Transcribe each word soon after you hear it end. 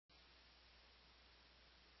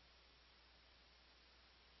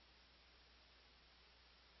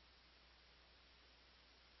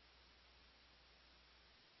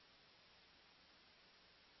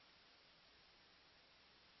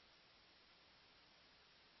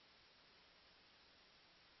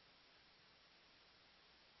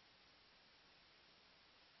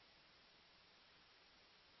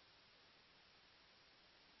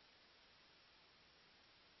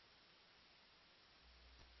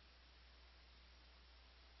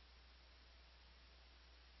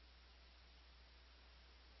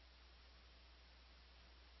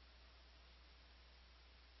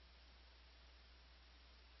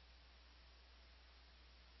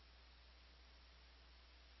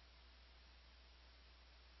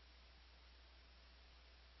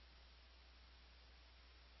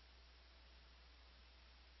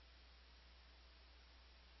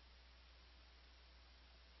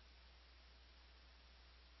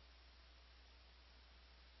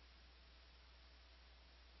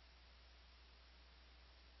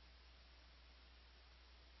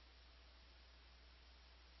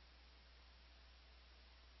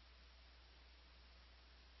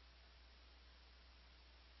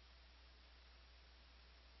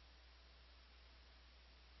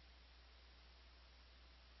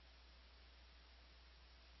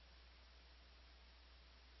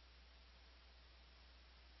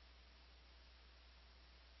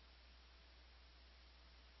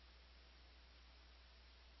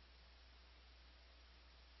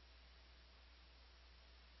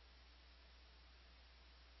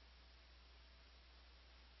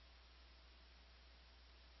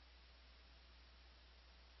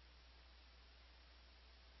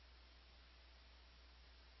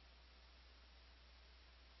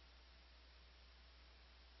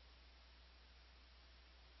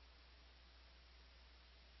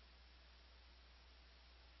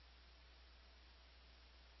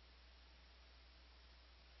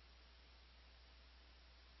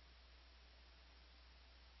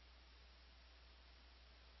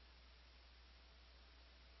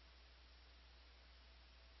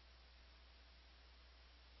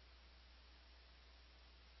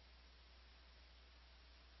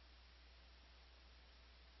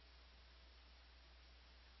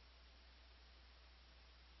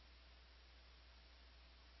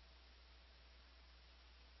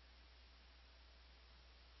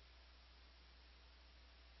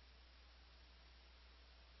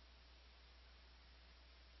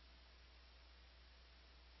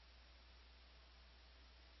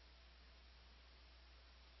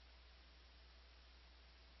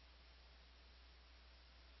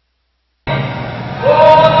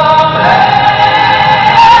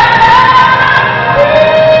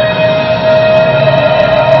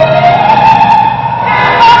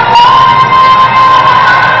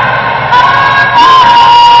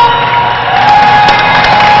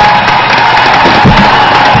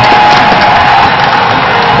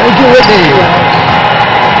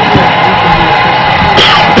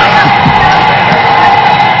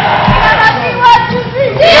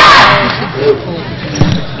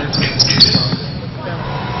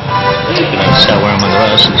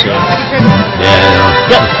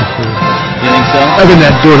I've been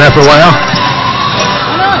doing that for a while.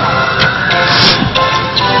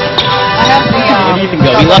 You can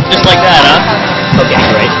go. He left just like that, huh? Okay,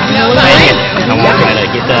 great. I'm working to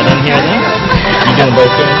get that in here then. You doing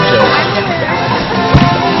both games?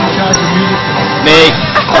 Me.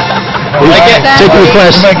 Like it? Take the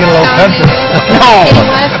request. Make it a little country. No.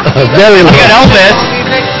 Very low. We got Elvis.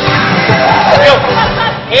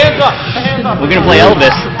 Hands up. Hands up. We're going to play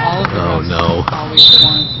Elvis. Oh, no.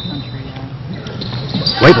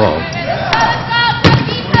 White ball.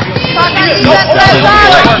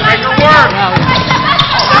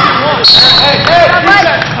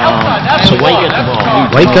 So White got the ball.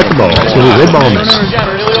 White got the ball. So the red ball miss.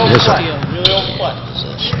 Yes, sir.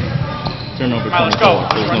 Turnover 24. Let's go.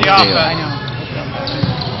 There's Run no the steal. offense.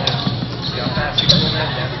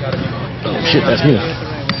 Oh, shit, that's me.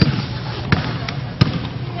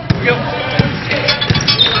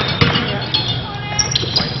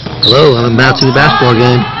 Hello, I'm announcing the basketball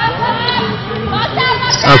game.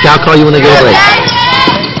 Okay, I'll call you when they go to break.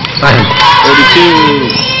 Bye.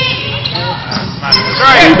 32.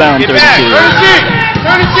 Rebound 32. Turn the seat.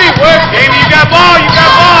 Turn the seat. Work. Amy, you got ball. You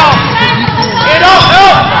got ball. Hand up.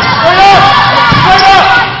 Help. Straight up. Straight up.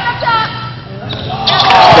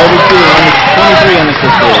 23 on the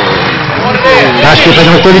first ball. What are they in? Basket by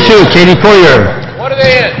number 32, Katie Poyer. What are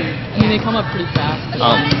they in? They come up pretty fast.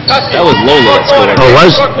 That was Lola that scored. Oh, it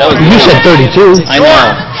was? That was You said 32. I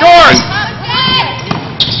know. Short.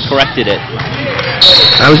 Corrected it.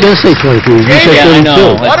 I was going to say 23. You said Yeah, I 32.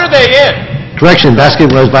 know. What are they in? Correction,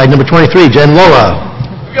 basket was by number 23, Jen Lola.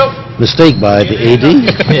 Go. Mistake by the AD. Could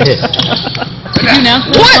you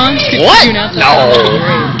announce that song? Could What? you announce that No.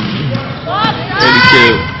 song?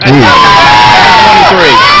 32.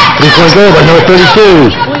 23. 3-point goal by number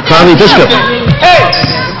 32, Carly Biscup. Hey.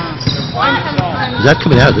 Is that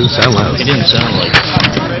coming out? It doesn't sound loud. It didn't sound like it.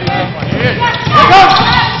 Here goes.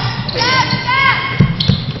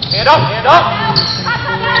 Hand up. Hand up.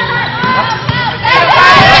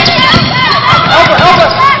 Help her. Help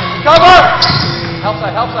her. Cover. Help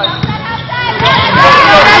side. Help side.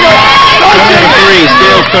 23,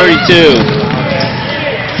 steal 32.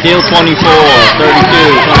 Steal 24,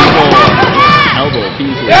 32, 24. Elbow,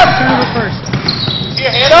 Beasley. Yep. Turnover first.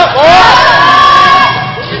 Here, hand up. Ball.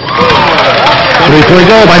 3-point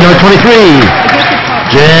goal by number 23,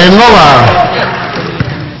 Jen Lola.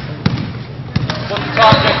 What's the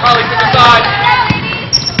top, Jen? Carly to the side.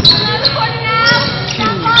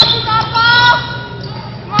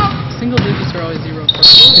 Single digits are always 0 for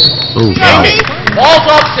Oh, wow. Amy, walls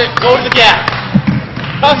opposite, go to the gap.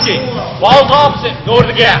 Touchy, walls opposite, go to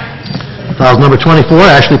the gap. Fouls number 24,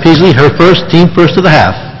 Ashley Peasley, her first, team first of the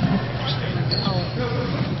half.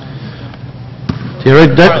 Tara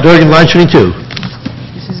Durgan, line shooting 2.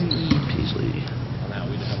 This is an E. Peasley.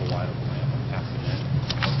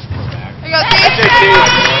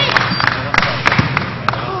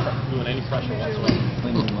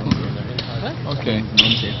 Okay,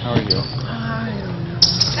 how are you?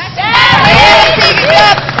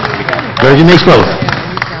 Durgan makes both.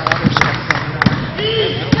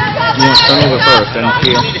 You want turnover first, then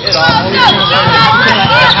steal?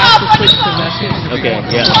 Okay,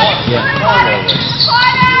 yeah.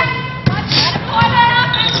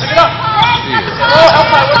 Pick it up. Oh,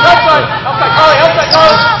 outside, outside. Outside, Carly, outside,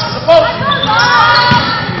 Carly. The post.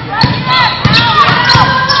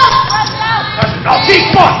 No, keep,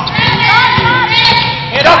 come on.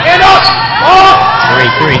 Hand up, hand up. Oh.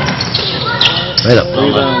 3. Right up.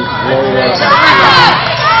 Rebound, Lola.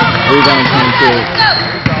 Rebound 22.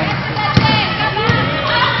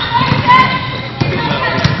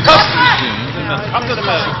 Up to the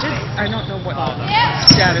middle. I don't know what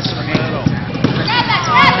status remains.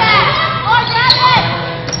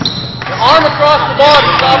 Arm across the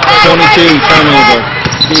body. 22, turnover.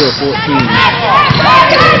 Steal 14.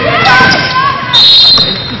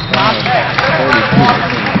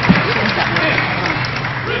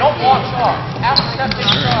 Don't walk off. Have a step in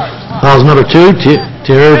charge. Fouls number 2,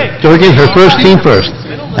 Tara Durgan, her first, team first.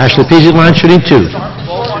 Ashley Peasley, line shooting 2.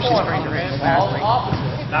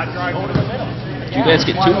 Did you guys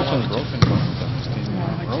get 2 or something?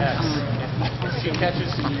 She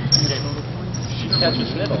catches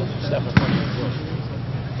middle. Step in front of you.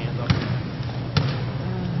 Hands up.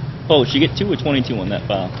 Oh, did you get 2 or 22 on that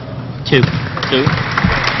foul? 2. 2?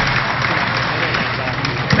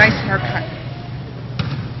 Nice haircut.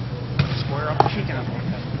 Square up the cheek. I don't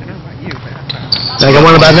know about you, but I got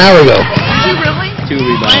one about an hour ago. Did you really? 2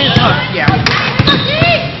 rebounds. Yeah.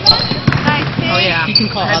 Oh yeah. You can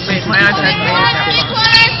call up.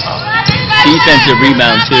 Defensive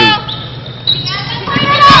rebound 2.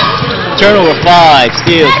 Turnover 5,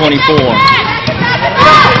 steal 24.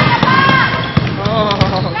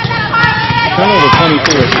 Turnover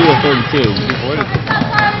 24, steal 32.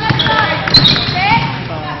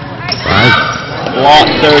 5. Block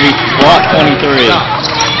 30, block 23.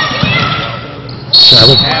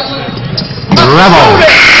 7. Rebel.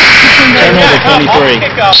 Turnover 23.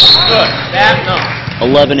 Good. That, no.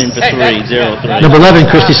 11 in for 3, 0-3. Number 11,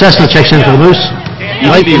 Christy Cessna checks in for the Moose. You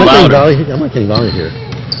might be louder. I'm not getting volume here.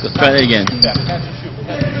 Let's try that again.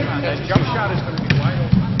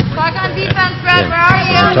 Back on defense, Brett. Where are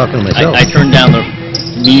you? I'm talking to myself. I turned down the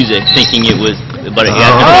music thinking it was, but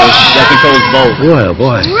that controls both. Boy, oh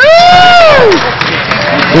boy. Woo!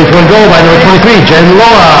 3-1 goal by number 23, Jen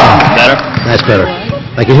Loa. Better? That's better.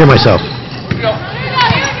 I can hear myself.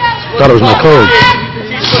 Thought it was my cold.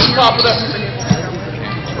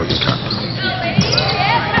 Working cut.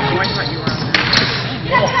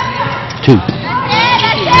 2.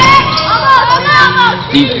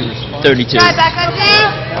 32. Try back on team.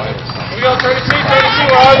 Here we go, 32, 32.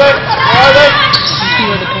 Where are they? Where are they?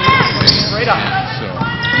 Straight up.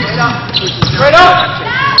 Straight up. Straight up.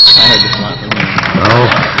 I heard the slap from you. Oh.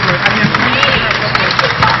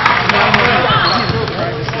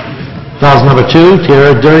 Fouls number 2,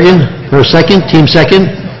 Tara Durgan, her second, team second.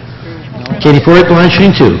 Katie Ford at the line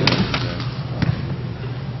shooting 2.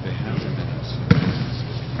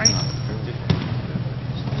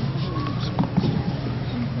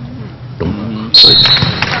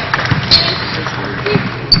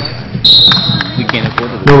 We can't afford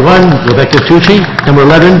to Number 1, Rebecca Tucci. Number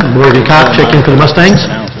 11, Morgan Cobb, check in for the Mustangs.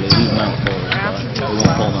 now, so they lose them out for we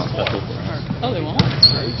won't call them out special for us. Oh, they won't?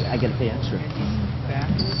 I gotta pay extra.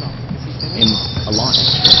 In a lot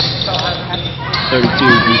extra. 32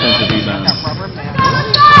 defensive rebound.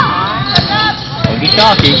 Don't get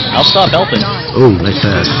cocky. I'll stop helping. Oh, nice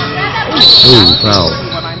pass. Oh, foul.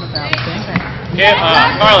 Okay,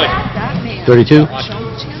 Carly. 32.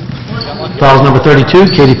 Fouls number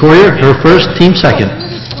 32, Katie Poirier, her first, team second.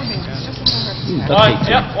 One,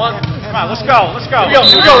 yep, one. Come on, let's go, let's go. Here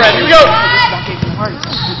we go, Red, here we go.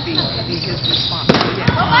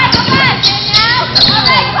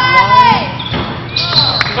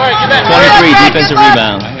 Sorry, get back. 23 defensive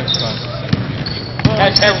rebound.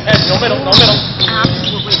 Head, no middle, no middle.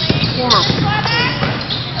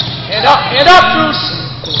 Hand up, Bruce.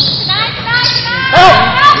 Help!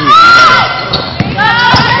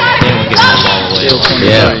 They won't get that ball away.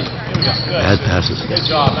 Yeah. Here we go, good. Bad passes. Good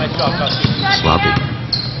job, nice job, Dusty. Sloppy.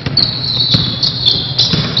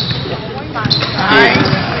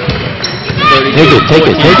 Take it, take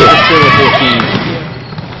it, take it.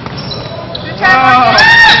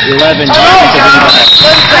 11 defensive rebound.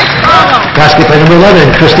 Basket by number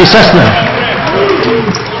 11, Christy Cessna.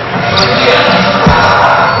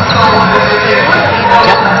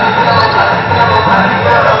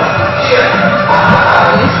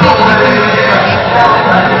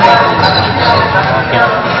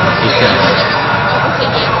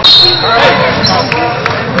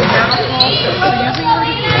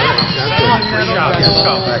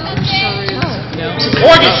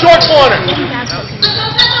 Morgan, short corner.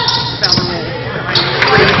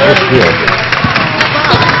 Nice steal.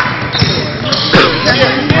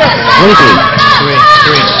 23.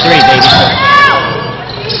 Three, baby.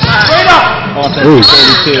 Straight up. Offense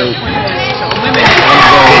 32.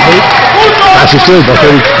 Pass is good by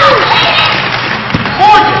 30.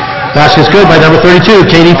 Morgan. Basket's good by number 32,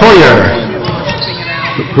 Katie Poirier.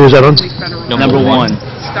 Who is that on? Number 1.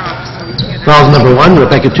 Fouls number 1,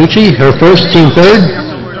 Rebecca Tucci, her first, team third.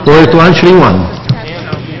 Poirier at the line shooting 1.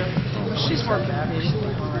 She's worked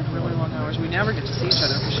really long hours. We never get to see each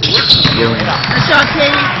other because she works.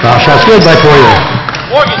 Foul shot's good by Poirier.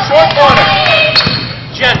 Morgan, short corner.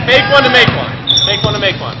 Jen, make one to make one. Make one to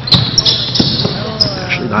make one.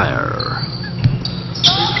 Ashley Dyer.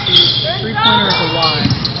 Three-pointer is a lie.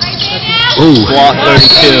 Ooh. Block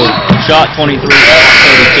 32. Shot 23.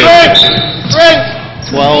 Drink.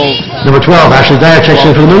 12. Number 12, Ashley Dyer checks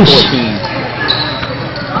in for the Moose. 14. You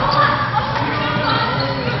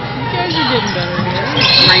guys are getting better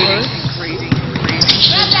here. Grading.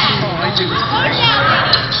 Oh, I do.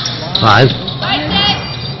 5.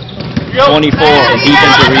 24.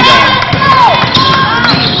 Defensive rebound.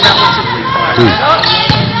 2.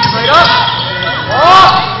 Straight up.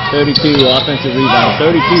 32. Offensive rebound.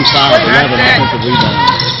 32. Foul. 11. Offensive rebound.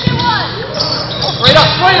 Straight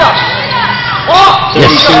up. 32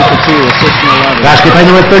 for 2. Assist and 11. Basket by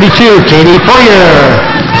number 32, Katie Poirier.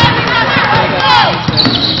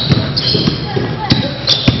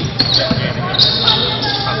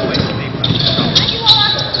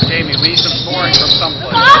 Jamie, we need some scoring from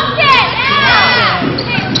someplace.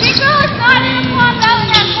 Big girl is not in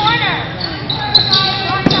that corner.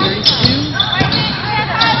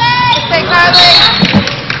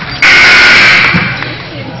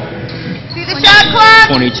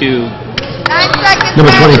 22. 9 seconds.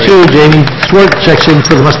 Number 22, Jamie Swart, checks in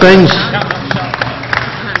for the Mustangs.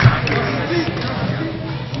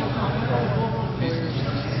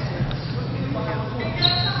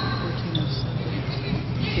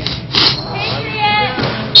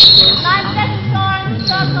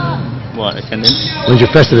 What, attendance? When's your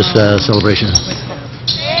Festivus celebration?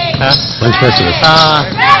 Huh? When's Festivus?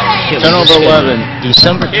 Turnover 11,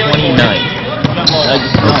 December 29th.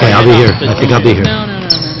 Okay, I'll be here. I think I'll be here. No.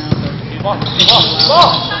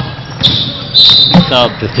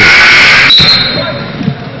 Sub 15.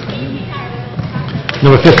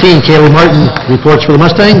 Number 15, Kaylee Martin, reports for the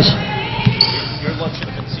Mustangs. Your lunch should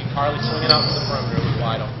have been see Carly swinging out to the perimeter. It was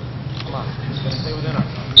wide open. Come on. Just gotta stay within our.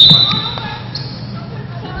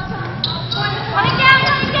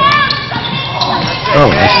 Oh,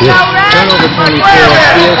 that's good. Turnover 24,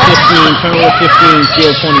 steal 15, turnover 15,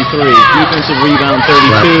 steal 23. Defensive rebound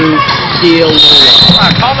 32, steal no Come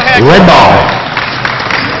on, call the head. Red ball.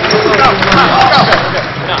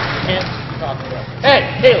 Hey,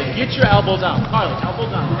 Haley, get your elbow down. Carly, elbow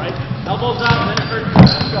down, right? Elbows down, and then it hurts.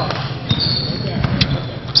 Let's go.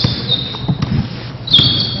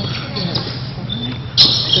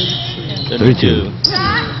 32.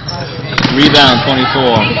 Rebound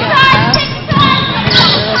 24.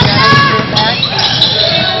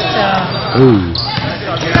 Ooh.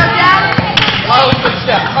 Carly, good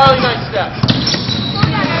step. Carly, nice step.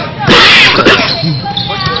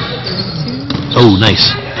 Oh, nice.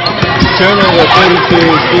 Turnover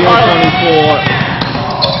 32, steal 24.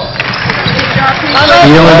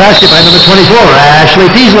 Steal and basket by number 24, Ashley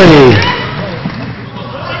Peasley.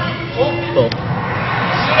 Oh.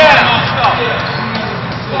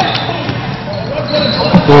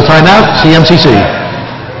 Full timeout, CMCC.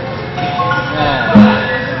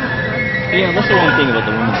 Yeah, that's the one thing about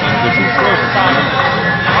the women's team. They're too slow for time.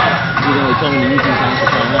 You know, they told me the using times for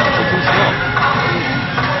time out. They're too slow.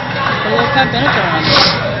 A little Pat Benatar on there.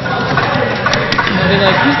 They'll be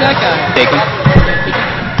like, who's that guy? Take him.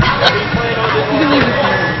 You can leave the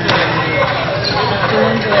phone.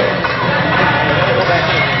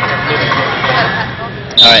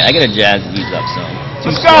 All right, I gotta jazz these up some.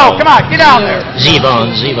 Let's go. Come on, get down there.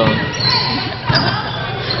 Z-Bone.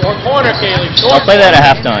 Short corner, Kaylee. I'll Short play that at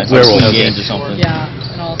halftime. So Werewolf. swing games or something. Yeah,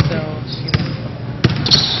 and also,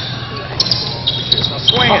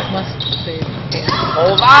 Swing it. must save.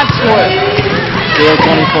 Hold on to it. Steal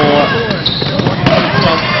 24.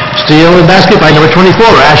 Steal and basket by number 24,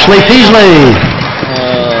 Ashley Peasley.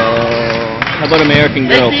 How about American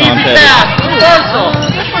Girl, Make the Tom easy Petty? pass. Reversal.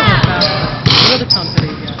 What other Tom Petty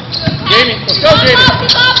you got? Jamie, let's go, Jamie.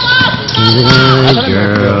 The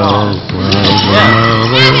girls love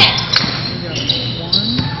mother.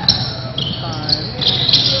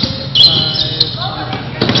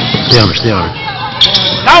 Stay on her.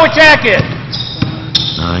 Now attack it. 9,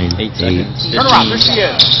 8 8. seconds. Turn around. There she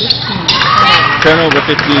is. Turnover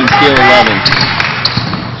 15, steal 11.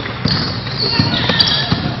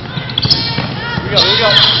 Here we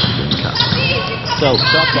go. So,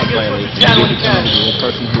 shot clock violation. Yeah, Give we it can. to the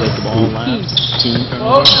person who has the ball last. Team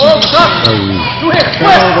Whoa, turnover. stop. Oh, Two hands, quick.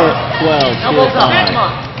 Turnover 12, steal Elbows up. 5. Come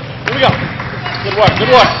on. Here we go. Good work,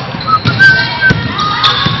 good work.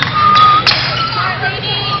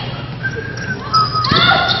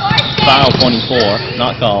 Foul 24,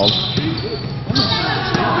 not called.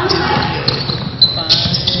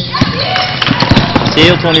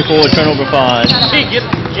 Steal 24, turnover 5. Hey, get,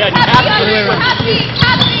 yeah, you have to.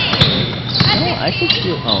 I think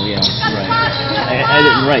steal. Oh, yeah, right. I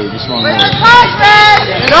didn't write it, just wrong word. Get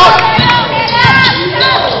up.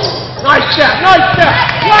 Nice step, nice step.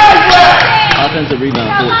 Nice step. Offensive rebound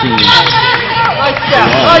 14. Nice step,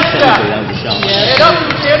 Wow, nice step. technically that was a shot.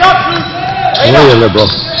 Stand up, Straight Oh, up. you liberal.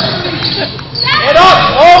 Stand up.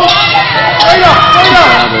 Hold. Straight up, straight up.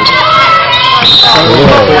 Travel.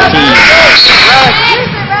 Whoa. 14.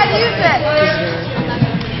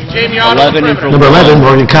 Jamie, on 11 in for Number 11,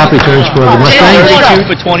 Morgan Copp returns for the Mustangs. 32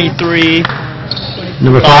 for 23.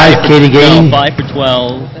 Number 5, Katie Gain 5 for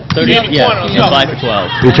 12. 30, yeah, 5 for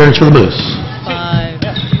 12. returns for the Moose. 5.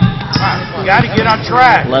 You got to get on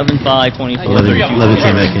track. 11, 5, 24, 11 32.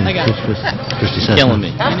 came back in. I got it. Christy Sessman. Killing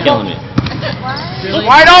me. Killing me. Really?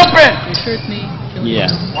 Wide open. You sure it's me?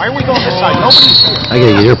 Yeah. Why are we going this side? Nobody's here. I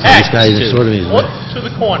gotta get your place. This guy is Two. sort of me. Look to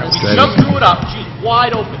the corner. We Right. just threw it up. She's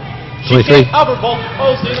wide open. She 23. can't cover both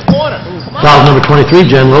posts in the corner. Come on. Foul number 23,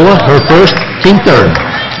 Jen Lola, her first, team third.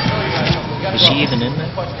 Is she even in there?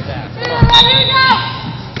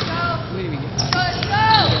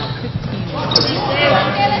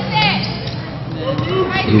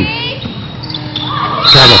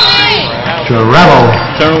 Travel. Travel.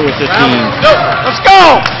 Turnover 15. Go. Let's go.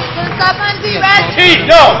 Stop on D, Red. T,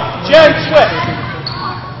 no. Jen, switch.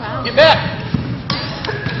 Get back.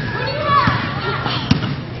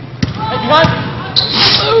 Hey, behind.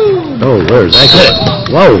 Oh, where's that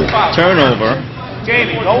going? Whoa. Turnover.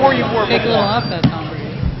 Jamie, go where you were Take a little before. off that number.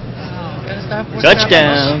 Gotta stop.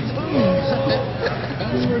 Touchdown.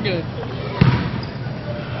 We were good.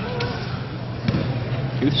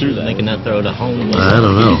 Who threw that? Making that throw to home. I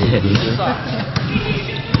don't know.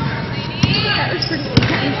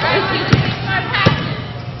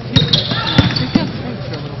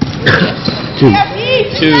 Two.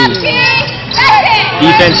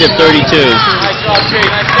 Defensive 32. Nice job, T.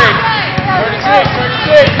 Nice take.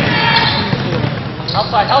 36.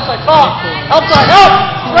 Outside, talk. Outside, help.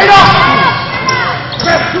 Straight up.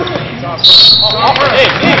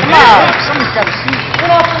 Hey, come on. Somebody's got to see it. Get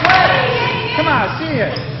off the way. Come on, see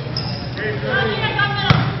it.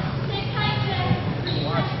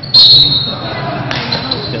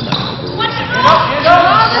 Get up.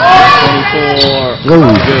 24. Go.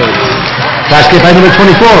 Good. Basket by number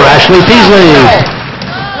 24, Ashley Peasley.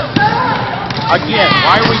 Again,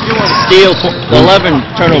 why are we doing this? Steal 11.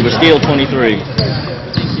 Turnover. Steal 23.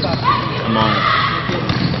 I'm on it.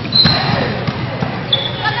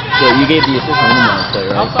 So you gave the assistant minimum play,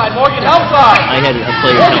 right? Outside, Morgan, outside. I had a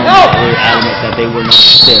player tell me that they were adamant that they were not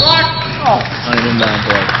assist on an inbound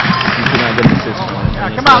play. You could not get an assist on it.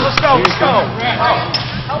 Yeah, come on, let's go.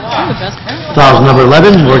 I'm the best parent. Fouls number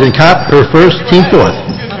 11, Morgan Kopp, her first, team fourth.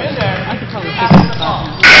 I could probably take some stuff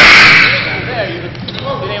now. There, you've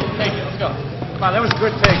been able to take it. Let's go. Come on, that was a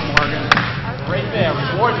good take, Morgan. Right there,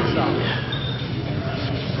 reward yourself.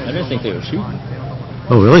 I didn't think they were shooting.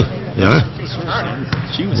 Oh, really? Yeah.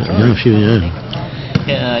 She was Yeah, trying.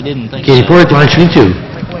 Yeah, I didn't think Katie so. Porrick, line shooting 2.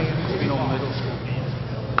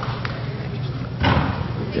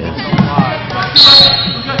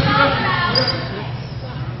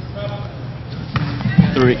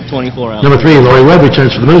 Three, 24 out. Number 3, Lori Webb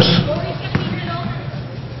returns for the Moose.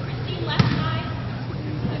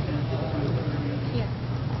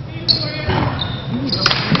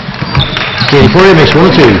 Katie Porrick makes 1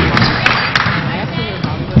 of 2.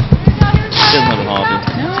 Doesn't have a hobby.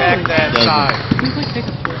 Attack that Doesn't. side. He's like take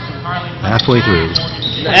a foot. Halfway through.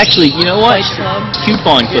 Actually, you know what?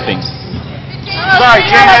 Coupon clipping. Sorry,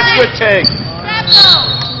 Jen, that's a good take.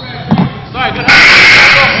 Sorry, good.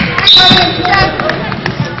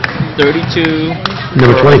 32.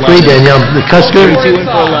 Number 23, Danielle McCusker. 32 and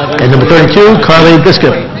for 11. And number 32, Carly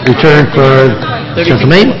Biscup, return for Central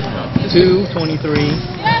Maine. 2, 23,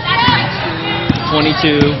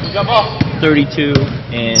 22, 32,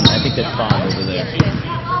 and I think that's 5 over there.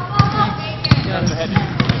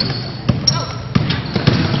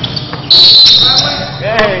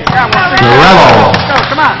 Hey, come on. Morello. Go,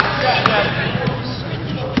 come on.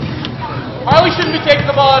 Harley shouldn't be taking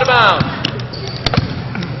the ball out of bounds.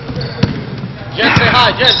 Jen, say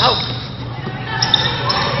hi. Jen, help.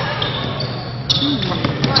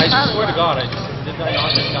 I swear to God, I just did not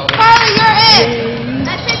know. Carly, you're in.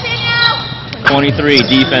 That's it now. 23,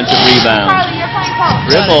 defensive rebound. Carly, you're playing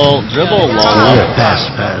ball. Dribble, Oh, Lola. pass.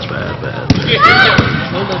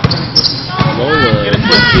 Lola. Get a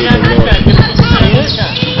push, Give Jen. a look. Get a push.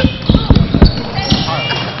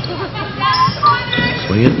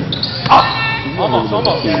 Swing it. Almost.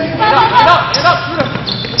 Get up.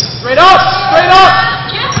 Straight up.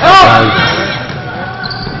 Help.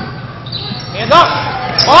 Hands up.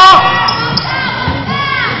 Off.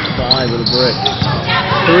 5 with a brick.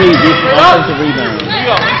 3, defensive rebound. Here you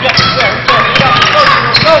go. Let's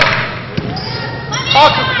go. Talk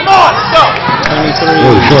to him. Come on, let's go. 23.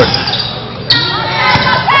 Oh, short.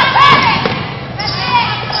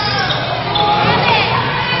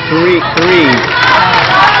 3.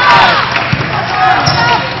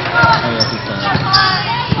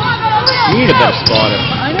 You need a better spotter.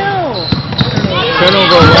 I know.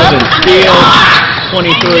 Turnover 11, steal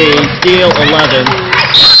 23, steal 11.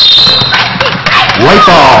 White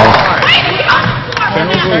ball.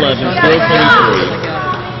 Turnover 11, steal 23.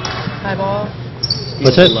 High ball.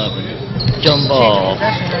 What's it? 11. Jump ball.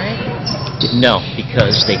 Possession, right? No,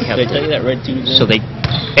 because they kept. Did I tell you that red two's in? So they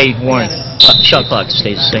Warren. Shot clock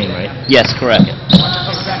stays the same, right? Yes, correct.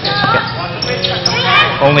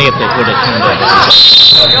 Only if it would have turned over.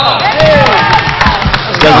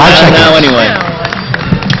 Doesn't matter now anyway.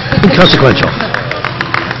 Inconsequential.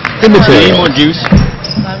 You need Immaterial. more juice?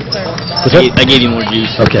 What's that? I gave you more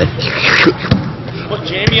juice. Okay. Put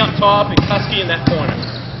Jamie up top and Kusky in that corner.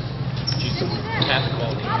 She's half the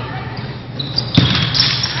ball.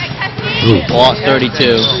 Ooh. Block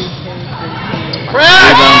 32.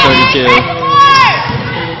 Crash! Rebound 32.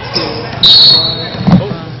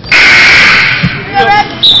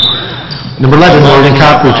 Number 11, Morgan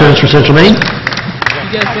Kopp returns for Central Maine. You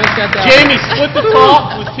guys both got that. Jamie, split the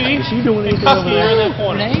top with T. Is she doing anything over Tusky, you're in that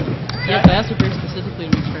corner. Renee? Yes, I asked her very specifically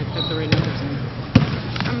to make sure I put the right numbers in.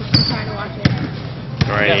 I'm trying to watch it.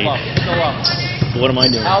 Great. Go up. What am I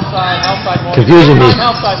doing? Outside, Morgan. Confusing me.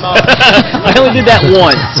 Outside, Mo. I only did that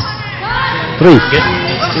once. 3. Get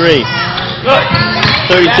 3. Good.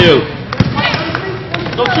 32.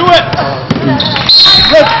 Go to it.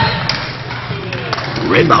 Good.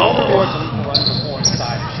 Rainbow.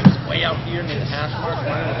 She was way out here near the hash mark.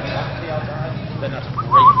 Then that's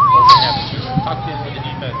great overhead. She was tucked in with the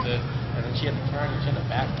defensive, and then she had to turn and she had to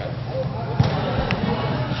backpedal.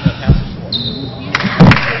 That pass is short.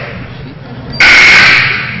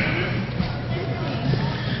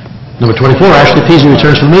 Number 24, Ashley Peasy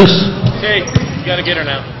returns for the Moose. Okay, you gotta get her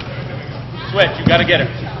now. Switch, you gotta get her.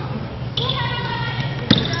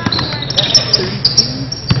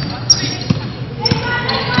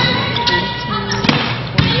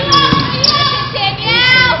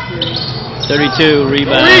 Danielle! 32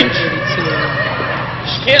 rebound. Reach!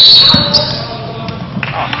 She can't.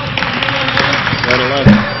 Right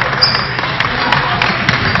 11.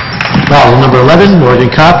 Foul number 11, Morgan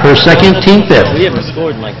Kopp, her second, team fifth. We haven't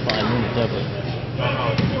scored in like 5 minutes, have we?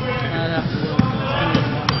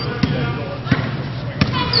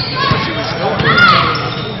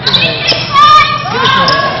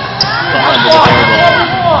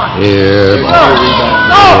 Airball.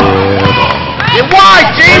 Get wide,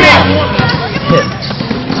 Jamie!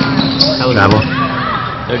 Travel.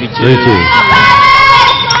 32. 32.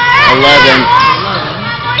 11.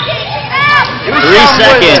 3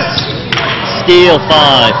 seconds. Steal 5.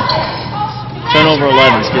 Turnover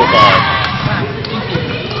 11. Steal 5.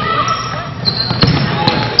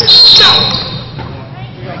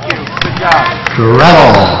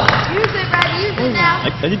 Travel. Use it, Brad. Use it now.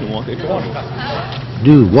 I didn't walk it.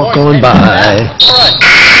 Do Do walk on by. Alright.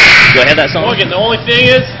 I have that song? Morgan, the only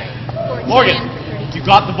thing is, Morgan, you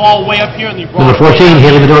got the ball way up here and you Number brought 14,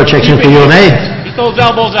 Haley Medora checks in for UMA. Keep those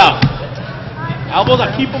elbows out. Elbows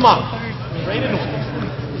out, keep them up. Right into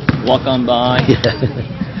them. Walk on by.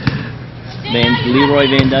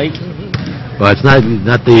 Leroy Van Dyke. Well, it's not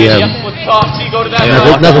the, Yep, with top, see, go to that.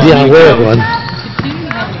 not the unaware one.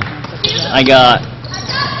 I got.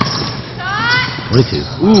 22.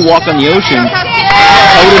 Ooh, walk on the ocean. Out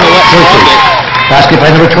in the wet 22. pocket. Basket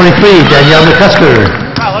by number 23, Danielle McCusker.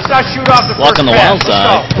 Alright, let's not shoot off the Walk first on the pass. wild Let's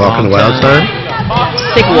side. go. Walk on the wild side.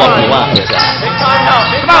 Take a walk on the wild side. Take time out.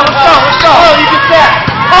 Come on, let's go, let's go. Oh, you get that.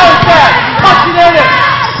 Oh, it's that. Touch it in it.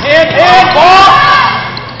 And ball.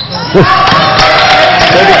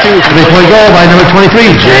 32. 3-point goal by number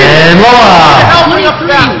 23, Jen Loa. Help bring up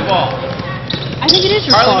the basketball. I think it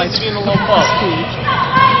is your fault. Carly needs to be in the low post.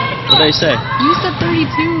 What did I say? You said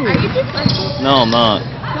 32. No, I'm not.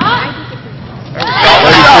 32. 32.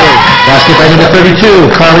 Basket by number 32,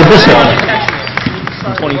 Carly Bissett.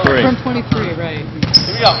 I'm 23. From 23, right.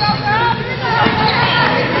 Here we go.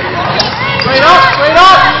 Straight up, straight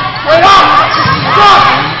up, straight up. Stop.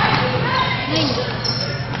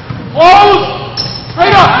 Close.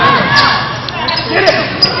 Straight up. Get it.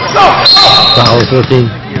 Go. Foul 14.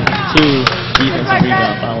 2 defensive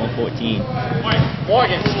rebound, foul on 14.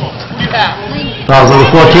 Morgan, who do you have? Foul number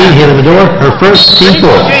 14, Haley Medora, her first, team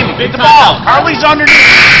fourth. Jamie, beat the ball. Carly's underneath.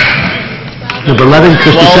 Number 11,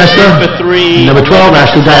 Christy 12 Sesta. for 3. Number 12,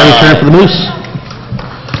 Ashley Dyer return for the Moose.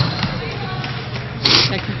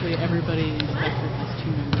 Technically, everybody in Bedford has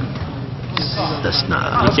 2 numbers. That's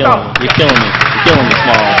not. You're killing me. You're killing me. You're killing me,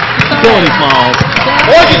 Smalls. You're killing me, Smalls.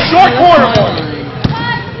 Morgan, short corner, Morgan.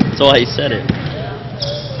 That's why he said it.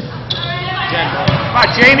 Come on,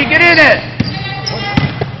 Jamie, get in it.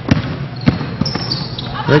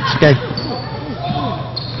 That's okay.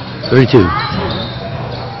 32.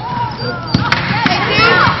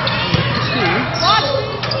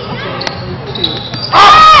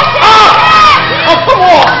 Oh, come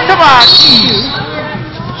on. Come on.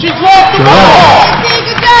 She dropped the ball.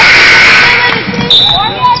 Good job.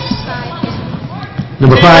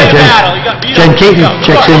 Number 5, Jen Caton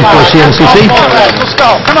checks in for CMCC. Let's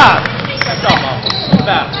go. Come on. Let's go, Mo.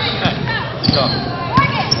 Let's go.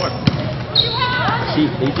 See,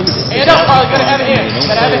 they do this. Hand up, Carly. Gotta have it in. They don't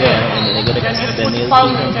Gotta have it play in. around, and then they gotta, Jen, get it then with the the other foul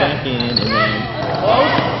team in comes the back in, and then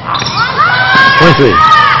 23.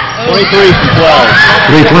 23 from 12.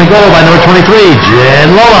 3-point goal by number 23,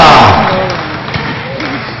 Jen Loa.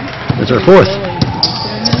 That's our fourth.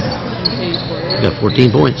 We got 14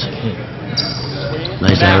 points.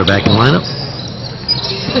 Nice to have her back in the lineup.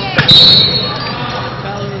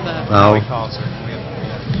 Foul.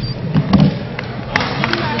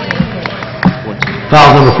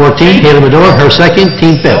 Foul number 14, Haley Medora, her second,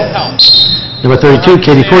 team No fifth. help. Number 32,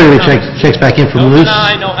 Katie Fourier checks back in from No loose.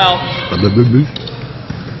 deny, no help. 14,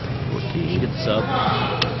 get the sub.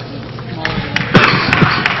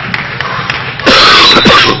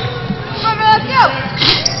 Let's go.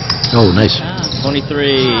 Oh, nice. 23,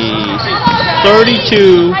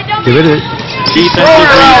 32, Get rid of it. defensive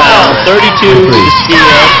rebound, 32 with the steal,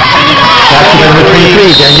 Basket by number 23,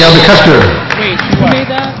 Danielle McCusker. Wait, who made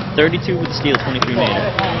that? 32 with the steal, 23 made it.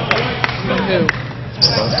 From who?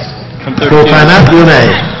 From Full 32. timeout, UNA.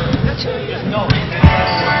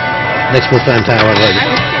 Next full-time timeout later.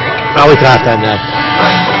 Oh, we can half time now.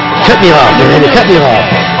 Cut me off, man. Cut me off.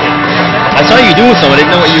 I saw you doing something, I didn't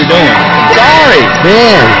know what you were doing. Sorry!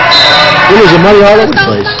 Man, it was a money all over the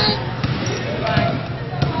place.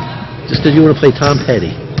 Just because you want to play Tom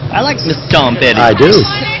Petty. I like Mr. Tom Petty. I do.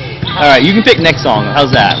 Alright, you can pick next song.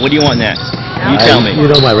 How's that? What do you want next? You tell me. You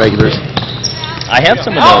know my regulars. I have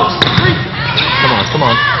some of those. Come on, come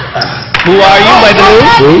on. Who are you, by the way?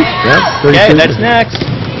 See? Yeah, 32. Okay, that's next.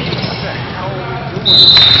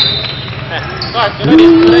 Sorry, good idea,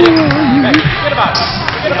 good idea. Hey, forget about it.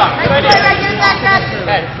 Forget about it. Good idea. Right here, back, back.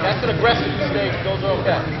 Hey, that's an aggressive mistake. Those are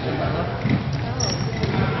okay.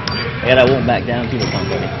 And I won't back down to the Tom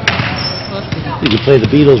Petty. You can play the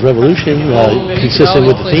Beatles Revolution, consistent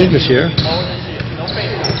with the theme this year.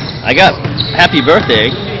 I got Happy Birthday.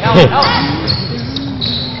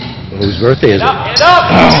 Whose birthday is it? Hand up!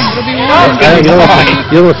 You don't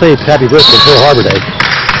want to play Happy Birthday for Harbor Day.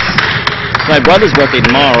 It's my brother's birthday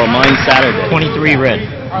tomorrow. Mine's Saturday. 23 red.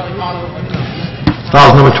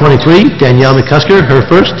 Foul number 23, Danielle McCusker, her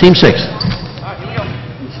first, team sixth. Are we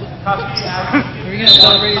going to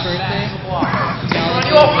celebrate your birthday?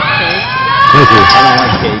 23. I don't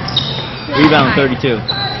like cakes. Rebound 32.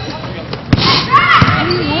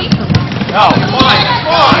 No, fine,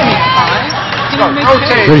 fine.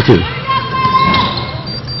 Rotate. 32.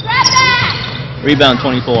 Rebound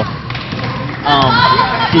 24.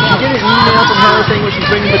 Did you get an email from her saying when she's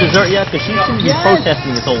bringing the dessert yet? Because she seems to be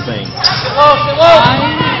protesting this whole thing. Get low, get low.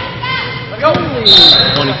 Let go.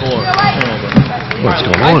 24. Turnover. What's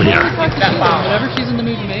going on here? Whatever she's in the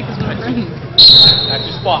mood to make is what I'm bringing. That's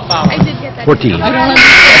your spot foul. I did get that. 14. I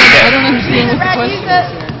don't understand what the Brad, question use is it.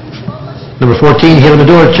 here. Number 14, Haley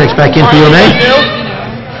Medora checks back in for UNA.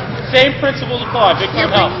 Same principles apply. Big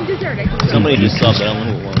time help. Dessert. I can Somebody just subbed. I don't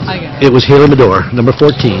know who it was. I got it. It was Haley Medora, number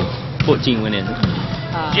 14. 14 went in.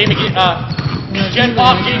 Jamie, get, Jen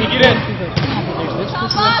off. Jamie, get in.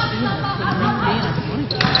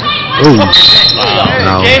 Oh, Hey,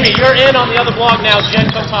 no. Jamie, you're in on the other block now. Jen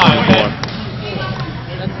comes high, okay?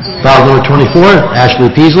 Foul number 24, Ashley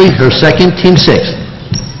Peasley, her second, team sixth.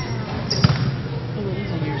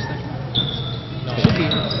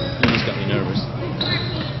 You just got me nervous.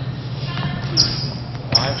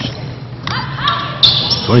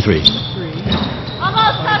 23.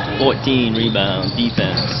 14 rebound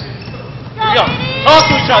defense. Here we go. Talk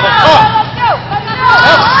to each other. Talk.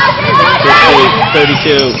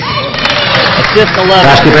 32. Assist 11.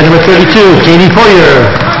 Basket by number 32, Katie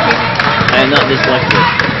Fourier. And not dyslexic.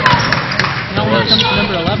 No one comes to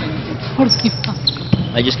number 11. What is he on?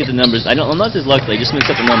 I just get the numbers. I'm not dyslexic. I just mix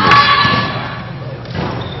up the numbers.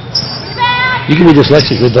 You can be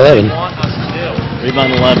dyslexic with 11.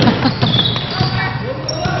 Rebound 11.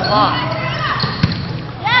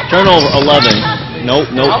 Turnover 11.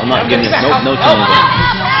 Nope, I'm not getting it. Nope, no turnover.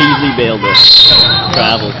 Peasley bailed us.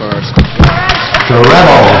 Travel first. The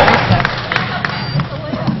Rebel.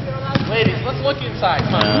 Ladies, let's look inside.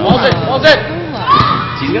 Come on. No. Walls it. Walls it.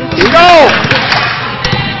 She's gonna Let's go.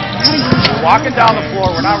 We're walking down the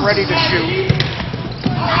floor. We're not ready to shoot.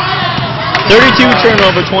 32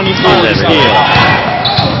 turnover, 23 with steal.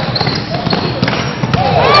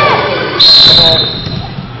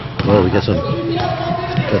 Oh, we got some.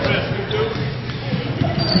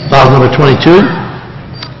 Foul number 22,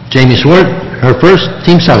 Jamie Swart, her first,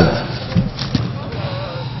 team seventh.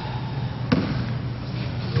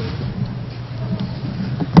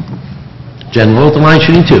 Jen Lowe at the line,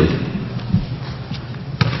 shooting two.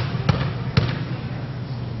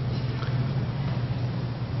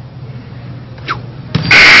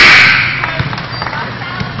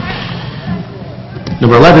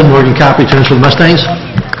 Number 11, Morgan Kopp returns for the Mustangs. And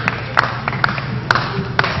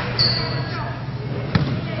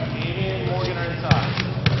Morgan are inside.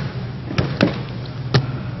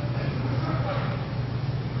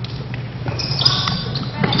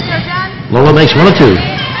 Lola makes one or two.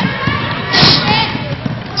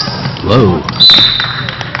 Whoa.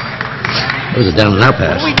 That was a down and out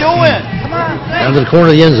pass. What are we doing? Come on. Down to the corner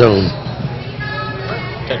of the end zone.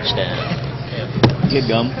 Touchdown. Good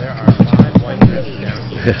gum. There are 5 wife drives down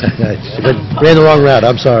here. Ran the wrong route,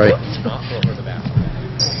 I'm sorry. Not throw her the bathroom.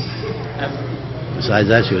 Besides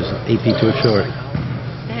that, she was 8 feet too short.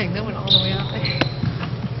 Dang, that went all the way out there.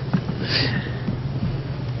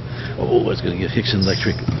 Oh, I was going to get Hickson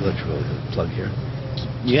electrical plug here.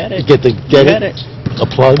 You had it. Get You had it? it. A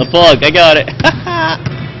plug? A plug. I got it. Hold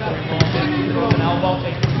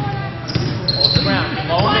the ground.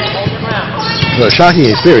 Hold the ground. Well, a shocking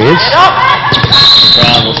experience.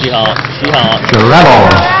 Brown, we'll see how. Travel.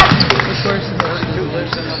 This person who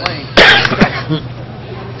lives in the lane.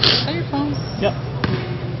 Is that your phone? Yep.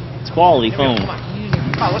 It's quality phone. Come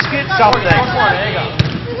on, let's get something. There you go.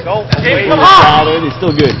 Go. Jamie, Come come on. on. It's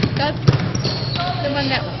still good. That's the one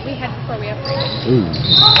that we had before we upgraded. Ooh.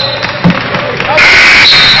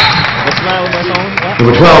 What's the matter with my phone? What?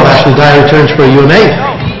 Number 12, Ashley Dyer returns for UMA.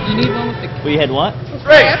 You need one with the We had what?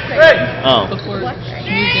 Straight. Oh. before it moved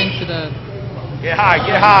into the. Get high,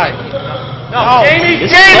 get high. No, Jamie, This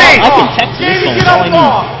Jamie! phone, I can text this Jamie, phone. get That's up all I the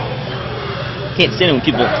ball! need. Can't stand it when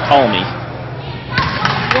people call me.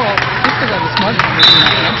 Well, just because I have a smartphone doesn't mean I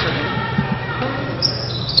can answer it.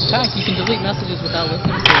 In fact, you can delete messages without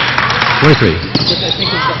listening to it, 23. which I think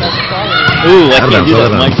is the best quality. Ooh, I Hold can't on, do that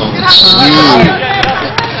hold with my on. phone.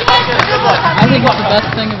 I think it's the best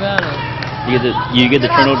thing about it. You get the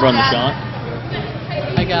turnover on the shot,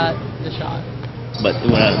 I got the shot. but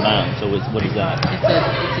it went out of bounds. So what is that? It's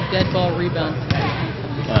a dead ball rebound.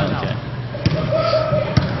 Oh, okay.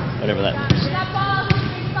 Whatever that means.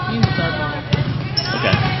 Means it's our ball.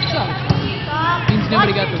 Okay. So, means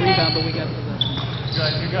nobody got the rebound, but we got the possession.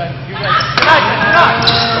 You're good. Look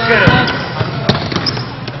at him.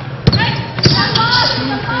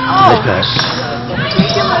 Nice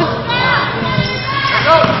pass.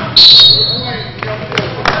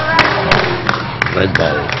 Red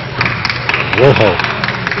ball. Whoa.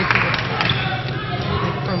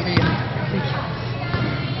 From being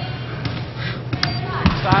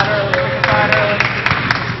Side early.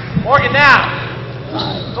 Morgan, now.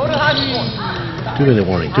 Go to the high school. 2 minute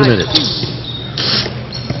warning, 2 minutes.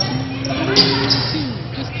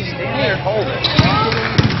 Stay there, hold it.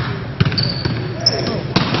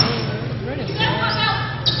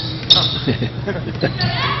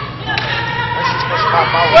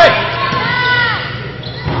 Wait!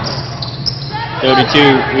 32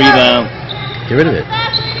 rebound. Get rid of it. Here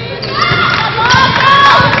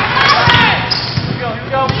we go.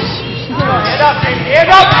 Hand up, Jamie. Hand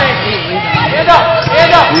up, Jamie. Hand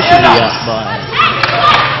up. We should be up by.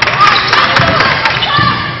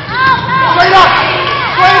 Straight up.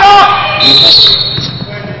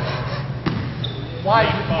 Wide.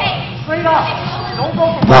 Straight up. Don't go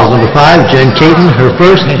for Foul number 5, Jen Caton, her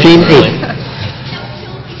first, team 8.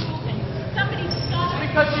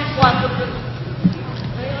 because she's left of it.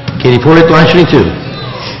 Katie Porter, line shooting 2.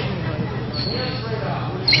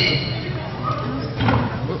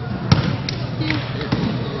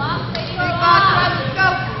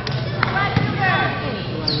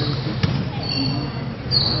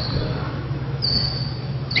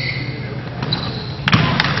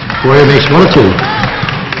 Porter makes 1 of 2.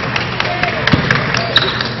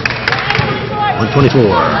 124.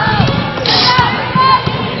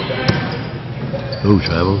 Oh,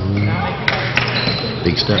 travel.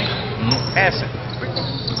 Big step. Pass it.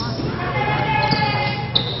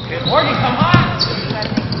 Good Morgan, come on.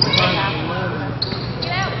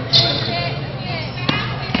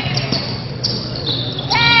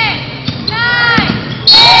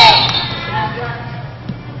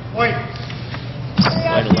 Wait.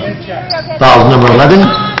 Right 11. Foul number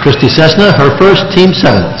 11, Christy Cessna, her first, team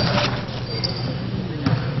 7.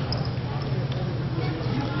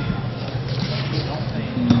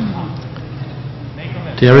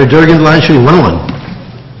 Tiara Durgan, line shooting 1-1.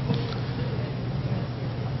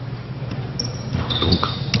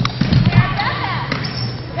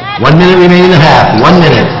 1 minute remaining in the half. 1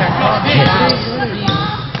 minute.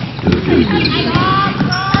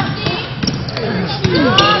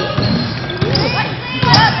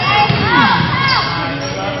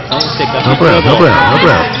 Don't stick up Help your her out, help her out, help her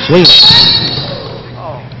out. Swing.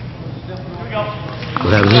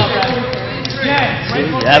 What happened here?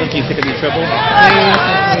 Haven't you picked up your triple?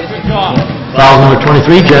 Foul number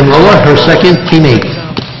 23, Jen Lola, her second, team 8.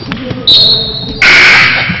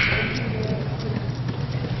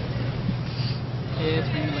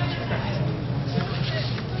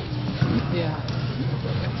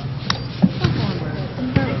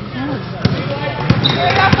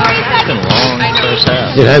 It's been a long first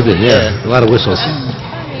half. It has been, yeah. A lot of whistles.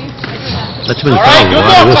 Not too many fouls, but a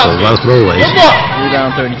lot of whistles, a lot of throwaways.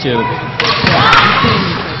 Rebound 32.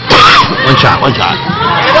 One shot, one shot.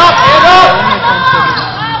 Hand up, hand up.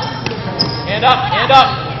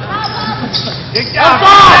 Dig down!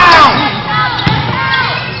 Down!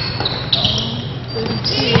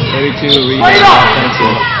 32, rebound,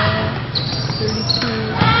 offensive.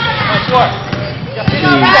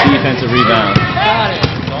 2 defensive rebound. Got it.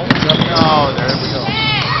 No, there we go.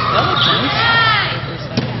 That looks nice.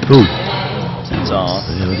 Who? It's off.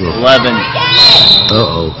 Yeah, we go. 11.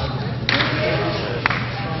 Uh-oh.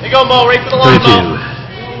 There you go, Mo. Right for the line, 32. Mo.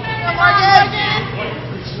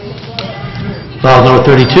 Foul number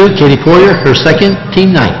 32, Katie Poirier, her second,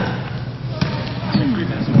 team ninth.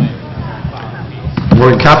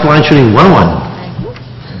 Morgan Copline shooting 1-1.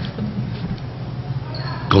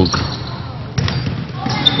 Go.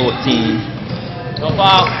 14. No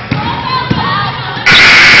foul.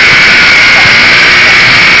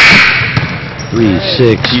 Three,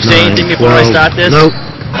 6, You say 9, anything before I 12. start this? Nope.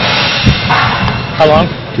 How long?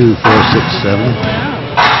 2, 4, 6, 7.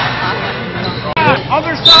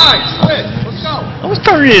 Other side. Switch. Let's go. I was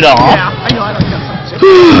turning it off. Yeah, I know. I don't know.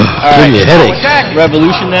 Give me a headache.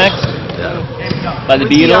 Revolution next by the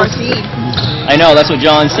Beatles. I know, that's what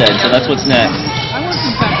John said, so that's what's next. I want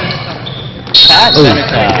some Pat Pat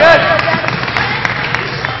Benatar. Oh. Benatar. Good.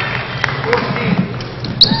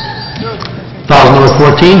 Foul number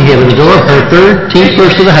 14, Haley Medora, her third, team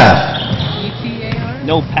first of the half. ETAR?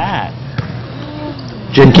 No Pat.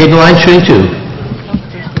 Jen Cableline shooting 2.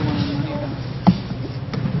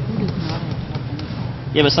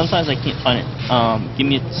 Yeah, but sometimes I can't find it. Give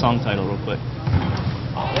me a song title real quick.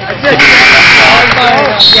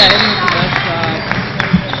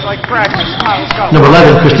 Like practice. Let's go. Number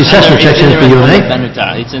 11, Christy Sessler checks in for UNA.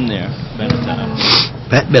 Benatar. It's in there. Benatar.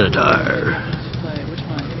 Pat Benatar.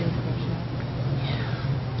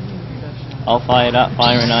 All fired up.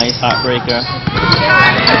 Fire and Ice. Heartbreaker.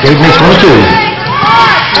 Dave makes 1-2.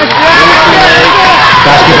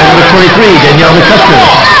 Basketball number 23, Danielle McCusker.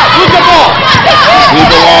 Look the ball. We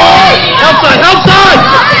belong. Outside. Outside.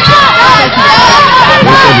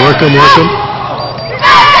 Work him. Get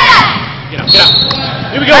out. Get out.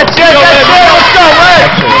 Here we go. Let's go, Red.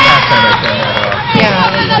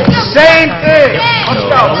 Same thing. Let's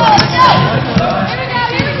go.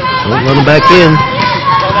 Don't run him back in.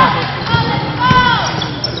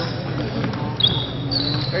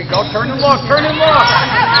 There you go. Turn and look. Turn and look.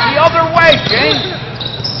 The other way, James.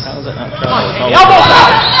 How is that not trouble? The elbows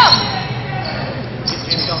out.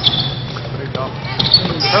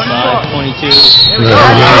 5:22.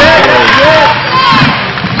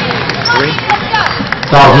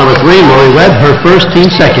 Foul number 3, Lori Webb, her first, team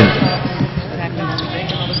second.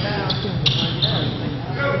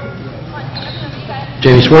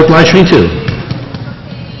 Jamie Swartline shooting 2.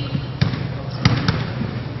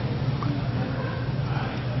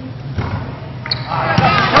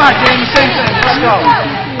 Come on, Jamie. Same thing. Let's go.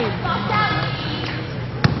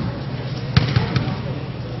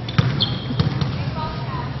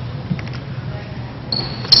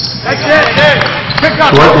 That's it. Pick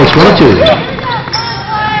up. Swart makes 1 of 2.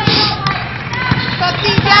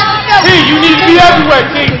 T, you need to be everywhere,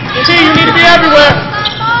 T. T, you need to be everywhere.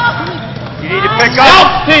 You need to pick up.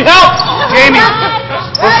 Help, T, help. Jamie,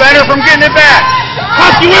 prevent her from getting it back.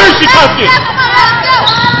 Husky, where is she, Husky?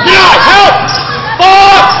 Get out, help.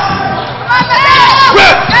 Ball.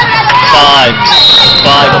 Rip. 5.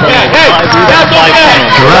 5. Okay, hey, that's okay.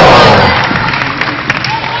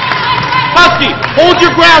 Husky, hold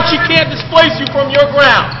your ground. She can't displace you from your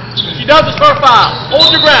ground. She does, it's her foul. Hold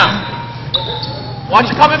your ground. Watch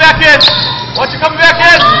her coming back in. Watch her coming back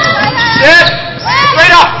in. Sit.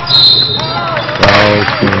 Straight up. Foul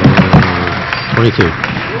 22.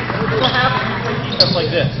 What happens when you play defense like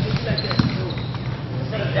this?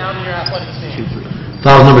 Instead of down to your athletic stance.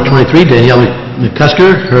 Foul number 23, Danielle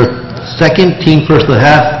McCusker, her second, team first of the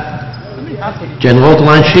half. Jen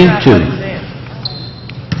Walterline shooting 2.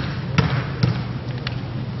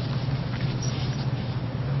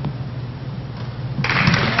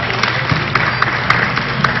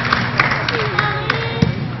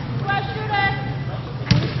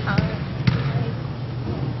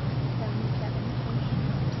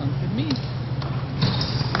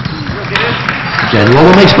 Jen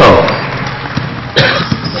Walter makes both.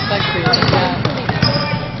 Thanks for your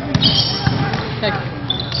Heck.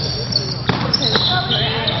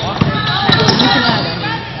 You can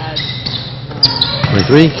add.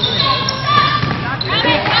 23.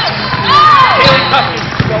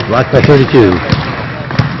 Blocked by 32.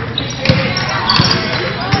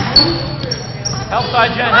 Help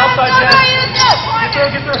side, Jen. Help side, Jen.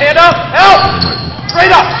 Get her hand up. Help.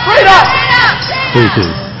 Straight up. Straight up.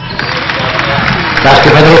 32.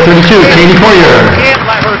 Basket by number 32, Katie Poirier. Can't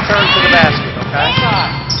let her turn to the basket, okay?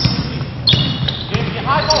 Jamie, get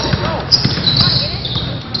high ball. Go.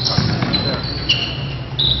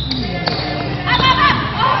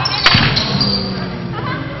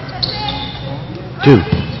 2.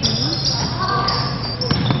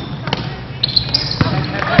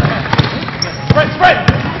 Spread!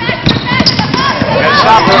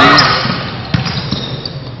 Stop her.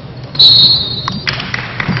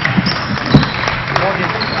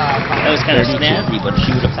 That was kind of snappy, but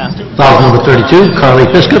she would have passed it. Foul number 32, Carly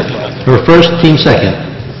Piskup, her first, team second.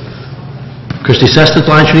 Christy Seston,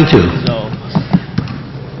 line shooting 2. So,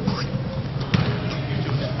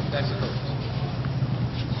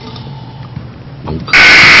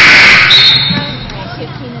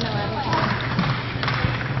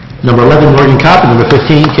 Number 11, Morgan Kopp, and number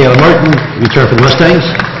 15, Kayla Martin, return for the Mustangs.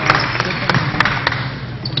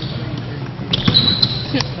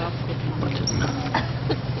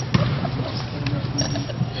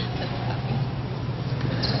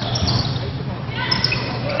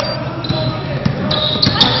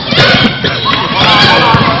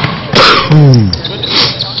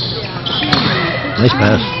 Nice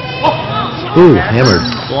pass. Ooh, hammered.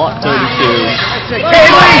 block 32.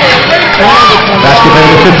 Basketball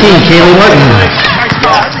number 15, Kaylee Martin.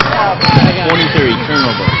 23,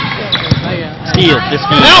 turnover. Steal,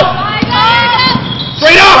 15. Help!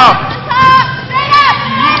 Straight up!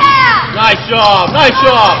 Nice job, nice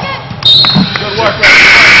job. Good work,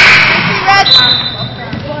 Red.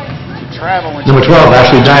 Traveling. Number 12,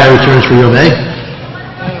 Ashley Dyer returns for UMA.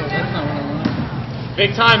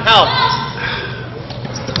 Big time help.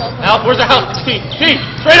 Help, where's the help? T,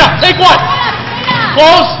 straight up, take one.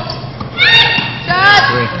 Close.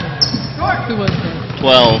 Who was that?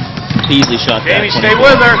 12. Peasley shot that. Jamie, stay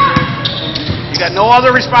with her. You got no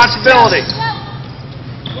other responsibility.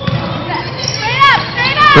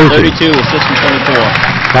 32, assistant 24.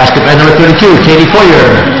 Basketball number 32, Katie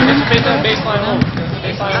Foyer. Anticipate that baseline home.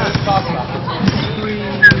 Baseline home, talk about it.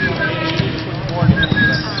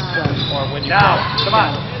 Now, come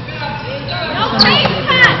on.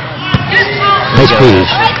 Nice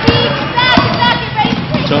piece.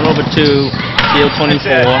 Turnover 2, steal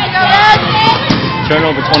 24.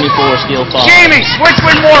 Turnover 24, steal 5. Jamie, switch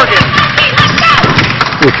with Morgan.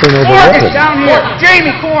 Good turnover. Morgan, down here.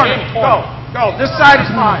 Jamie, corner. Go. This side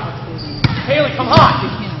is mine. Haley, come on.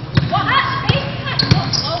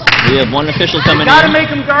 We have one official coming Gotta in. make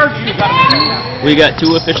them guard you. We got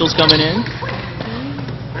 2 officials coming in.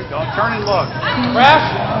 There you go. Turn and look. Crash.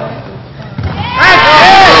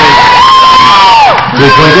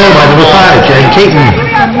 3-point goal by number 5, Jen Caton.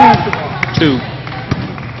 2.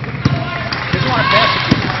 Just want to pass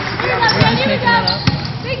it. Just making that up.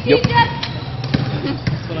 Yep.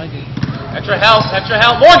 That's what I do. Extra help.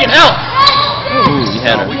 Morgan, help. Ooh, you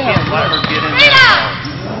had her. We can't let her get in there.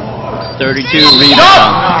 32,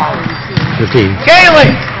 rebound. 15.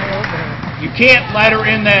 Kaylee, you can't let her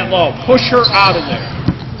in that low. Push her out of there.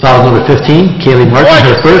 Foul number 15, Kaylee Martin,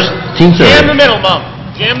 her first, team Jam the third. middle, Mom.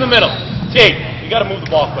 Jam the middle. Jake, you got to move the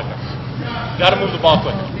ball quicker.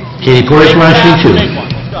 Katie Portis, line shooting 2. Take one.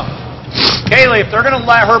 Let's go. Kaylee, if they're going to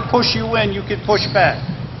let her push you in, you can push back.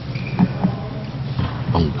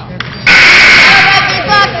 Boom.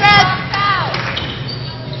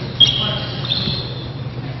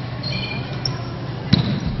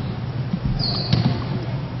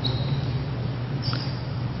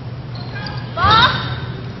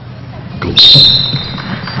 Go.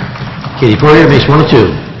 Katie Poirier makes 1 of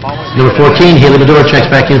 2. Number 14, Haley Medora checks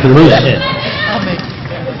back in for the Moose. I'll make it.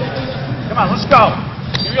 Come on, let's go.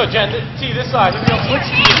 Here we go, Jen. T, this side. Here we go. Switch.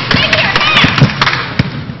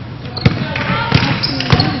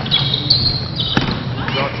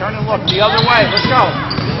 Go, turn and look the other way. Let's go.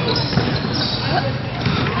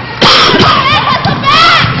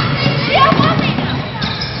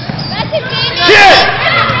 Jen!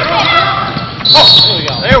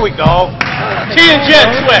 Oh, there we go. T and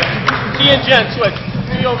Jen switch.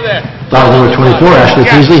 See over there. Foul number 24, Ashley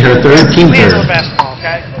Peasley, her third, team Lead third. the basketball,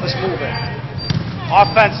 okay? Let's move it.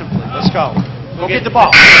 Offensively, let's go. Go get the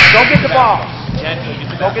ball. Go get the ball.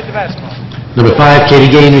 Go get the basketball. Number 5,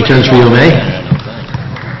 Katie Gain returns for UMA.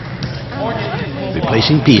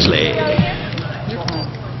 Replacing Peasley.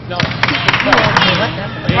 All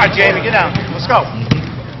right, Jamie, get down. Let's go.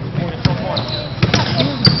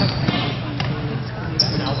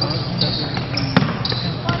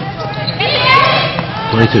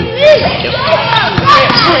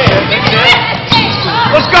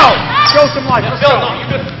 Let's go. Show some life. Let's go.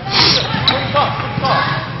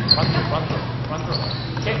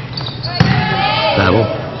 Battle.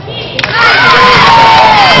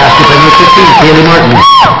 Basketball number 15, Kaylee Martin.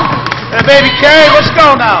 Hey, baby K, let's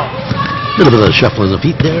go now. Little bit of shuffling the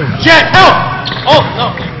feet there. Jet, help! Oh,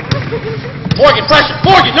 no. Morgan, pressure.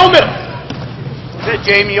 Morgan, no middle. it,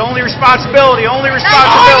 Jamie. Only responsibility. Only Nice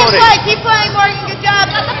responsibility. play. Keep playing, Morgan. Good job.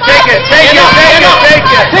 Take it. Take it. Take it. Take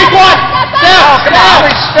it. Take one. Step. Oh, come on. How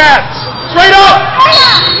many steps? Straight up.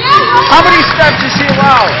 How many steps is she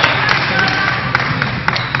allowed?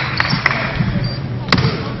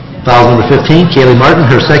 Foul number 15, Kaylee Martin,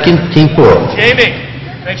 her second, team 4. Jamie,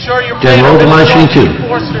 make sure you're Jen playing Roll, her the line middle shooting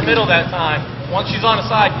cross. two. Force her middle that time. Once she's on the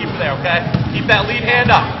side, keep her there, okay? Keep that lead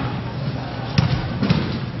hand up.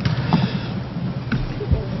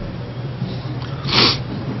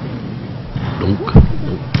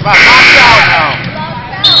 Come on, knock it out now.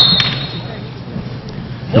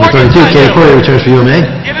 Number 32, got Kaylee you. Porter returns for UMA.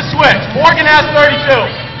 Get a switch. Morgan has 32.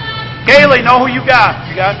 Kaylee, know who you got.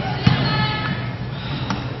 You got?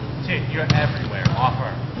 You're everywhere. Off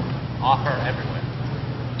her. Off her everywhere.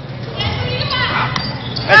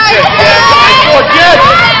 That's it. Good.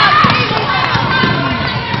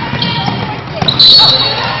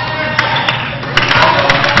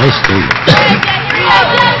 Nice three.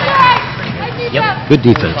 Yep, good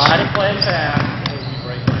defense. Try to play fast.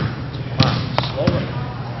 Come on, slowly.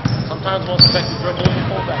 Sometimes we'll expect to dribble and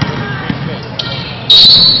pull back.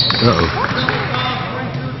 Uh-oh.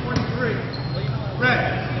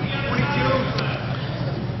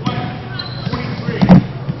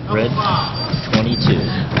 Red, 22.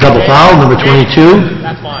 Double foul, number 22,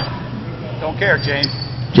 That's fine. Don't care, James.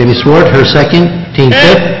 Jamie Swart, her second, team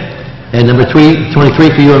 5th. And number 23 for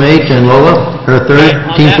UMA, Jen Lola, her third,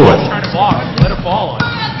 On team that, 4th. Trying to block. Let her fall on.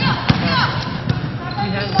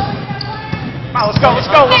 Come on, let's go. Let's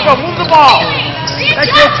go. Let's go. Move the ball.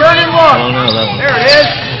 That's it. Turn and look. Oh, no, that one. There it is.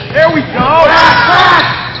 There we go.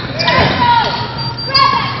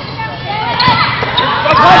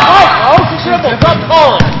 Oh, triple. Stop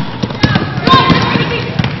calling.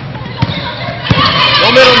 No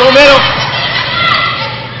middle. No middle.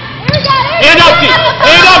 Hand up, T.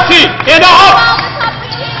 Hand up, T. Hand up.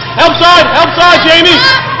 Help side, Jamie.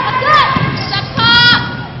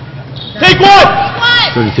 Take one.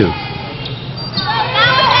 32.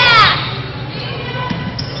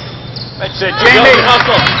 That's it. Go, Jamie.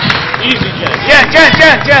 hustle. Easy, Jen.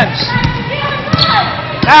 Jen.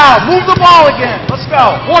 Now, move the ball again. Let's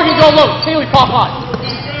go. Morgan, go low. Kaylee, pop high.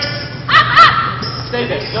 Stay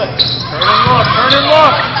there. Good. Turn and look. Turn and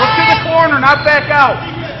look. Look to the corner, not back out.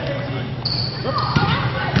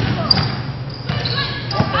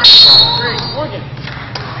 Morgan.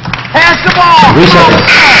 Pass the ball. 3 seconds.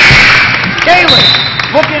 Kaylee,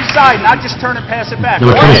 look inside, not just turn and pass it back.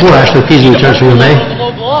 Number 24, Ashley Peasy returns for UMA. The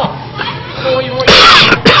low block.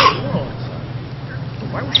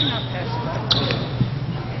 Why would she not pass it back?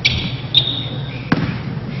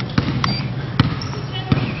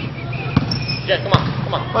 Jen, come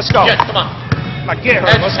on. Let's go. Jen, come on. Come on, get her.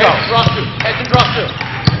 Head, Let's head, go. Drop two. Head and drop two.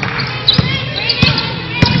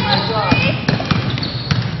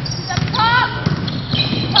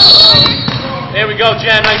 There we go,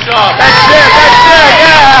 Jen. Nice job. That's it.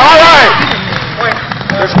 Yeah, all right.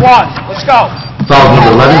 There's one. Let's go. Foul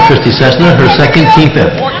number 11, Christy Cessna, her second, team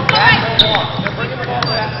 5th. Morgan, back no block. They're bringing the ball to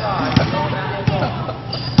that side.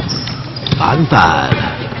 5 and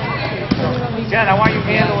 5. Jen, I want you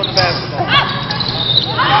handling the basketball.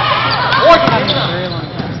 Morgan,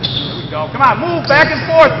 There we go. Come on, move back and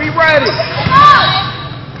forth. Be ready.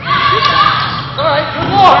 all right, good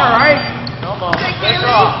look. All right. Come on. Good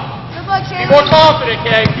job. Good luck, Be Shannon. more confident,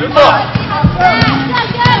 Kay. Good look.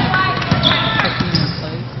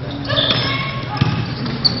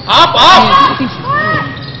 Up.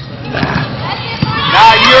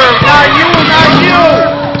 Not you.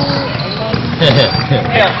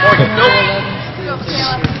 Yeah, Morgan, go.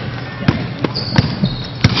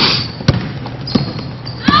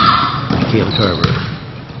 Kayla Carver.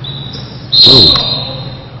 Whoa.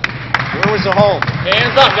 Where was the hole?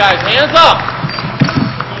 Hands up, guys. Hands up.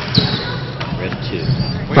 Red, 2.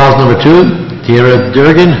 Fouls number 2, Tiara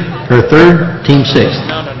Durgan, her third, team 6th.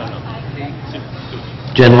 No.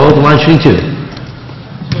 Jen Lowe, the line shooting 2.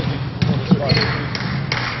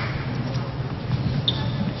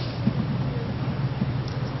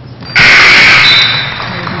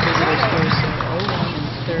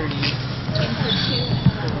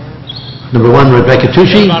 Number 1, Rebecca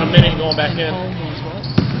Tucci, About a minute going back in.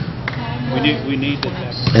 We need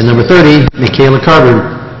that. and number 30, Michaela Carver,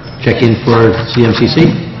 check in for CMCC.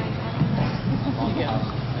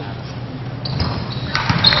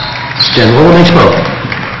 Jen Lowe makes both.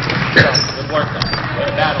 Good work, though. Way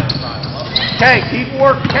to battle. Okay, keep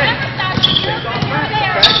working. Okay.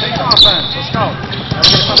 Take offense. Let's go.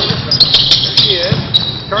 There she is.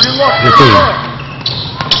 Turn and look.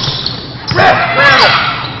 15. Grab it.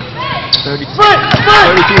 32 Sprint.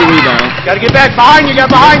 rebound. Got to get back behind you. Got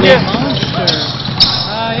behind you. Monster.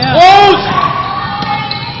 yeah. Close!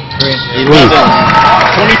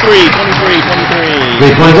 23, 23.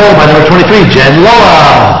 3-point goal by number 23, Jen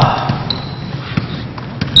Loa.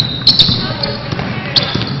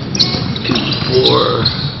 4.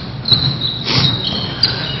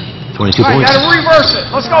 22 All right, points. gotta reverse it.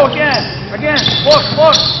 Let's go again. Again. Look,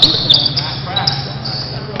 look.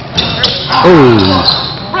 Oh,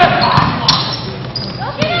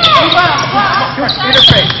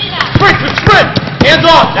 Interface. Sprint, sprint. Hands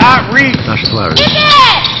off. Not reach. Tasha Flowers.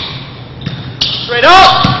 Straight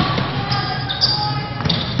up.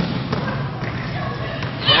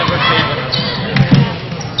 Never say that.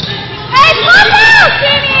 Hey, come out,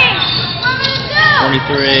 Timmy!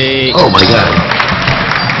 23. Oh my God.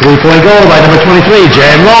 3-point goal by number 23,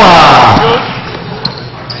 Jen Loa.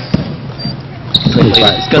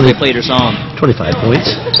 It's because they played her song. 25 points.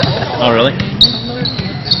 Oh, really?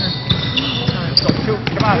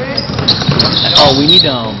 Come on. Oh, we need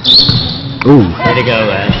Ooh. Way to go,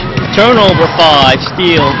 Ash. Turnover 5,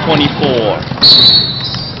 steal 24.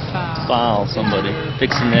 Foul somebody.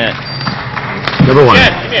 Fix the net. Number 1.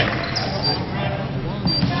 Jen, come here.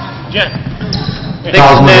 Jen.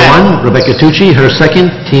 Fouls number 1, Rebecca Tucci, her second,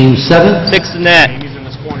 team 7. Fix the net. He's in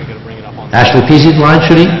this corner, you gotta bring it up on. Ashley Peasy line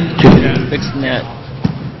shooting 2. Fix the net.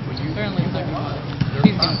 Apparently he's gonna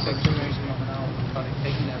fix it.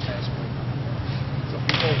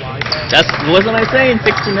 That's wasn't I saying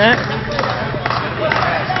fix the net?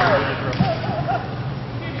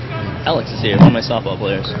 Alex is here, one of my softball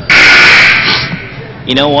players.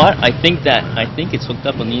 You know what? I think it's hooked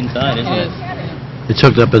up on the inside, isn't it? It's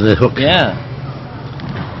hooked up in the hook. Yeah.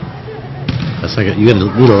 That's like you gotta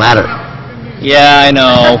need a ladder. Yeah, I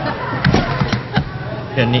know.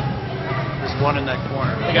 There's one in that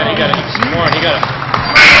corner. You got it. More, you got it.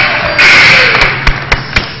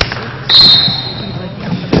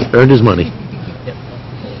 Earned his money.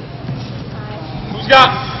 Who's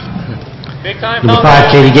got? Big time. Number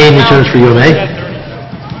 5, Katie Gain returns for UMA.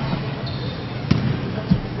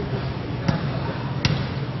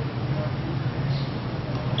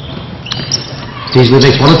 Peasley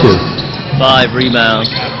makes 1 of 2. 5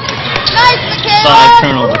 rebounds. Nice, Michaela! 5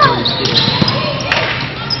 turnovers. 30 steals.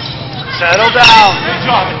 Settle down. Good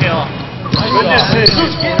job, Michaela. Good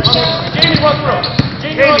decision. Jamie, run through.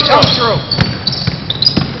 Jamie, come through.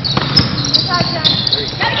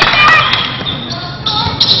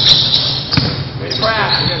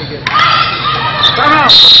 Time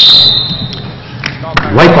out.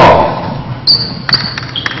 White ball.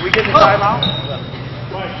 Did we get the timeout?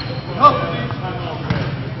 No.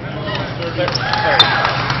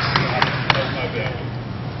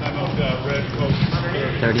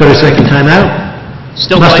 30-second timeout.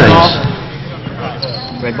 Still white ball.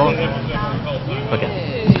 Mustangs. Red ball? Okay.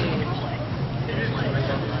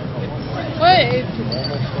 Wait.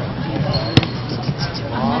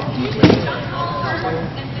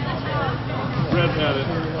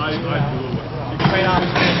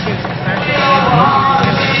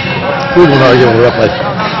 We won't argue when we're up by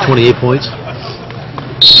 28 points.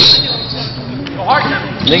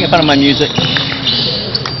 Making fun of my music.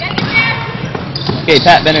 Okay,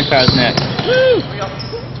 Pat Benatar's next.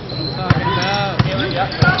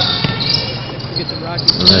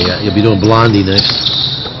 You'll be doing Blondie next.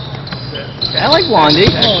 I like Blondie.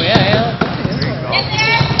 Oh yeah.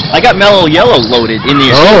 I got Mellow Yellow loaded in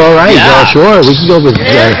the. Oh, all right. Yeah. Sure. We can go with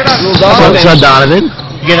Son Donovan.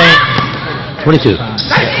 You get any? 22. 3-point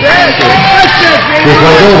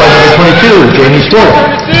goal by number 22, Jamie Stewart.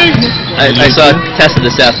 I saw Tessa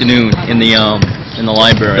this afternoon in the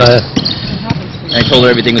library. I told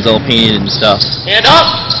her everything was all painted and stuff. Hand up.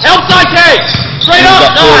 Help side cage. Straight She up.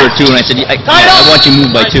 got forward 2, and I said, I want you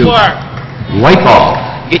moved by 2. White ball.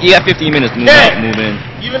 You got 15 minutes to move out, move in.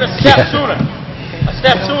 Even a step sooner. A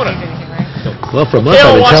step sooner. Well, for a month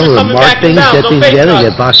I've been telling her to mark things, get things together,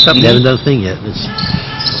 get boxed up. They haven't done a thing yet.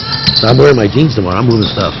 So I'm wearing my jeans tomorrow. I'm moving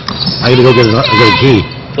stuff. I gotta go get a key.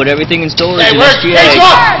 Put everything in storage Hey, in where's SGA. cage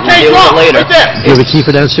up? We'll Cage deal with up. it later. Right there. Do you have a key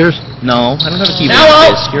for downstairs? No, I don't have a key. Now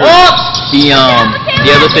up. Secure. Up.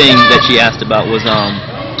 The other thing that she asked about was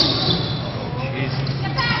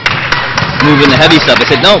moving the heavy stuff. I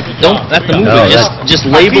said no, don't have to move No, it. Just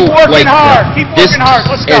label Keep working like hard. Keep this working hard.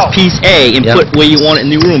 Let's as go. piece A and Yep. put where you want it in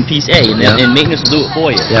the room, piece A, and, Yep. and maintenance will do it for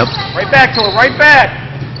you. Yep. Right back to her. Right back.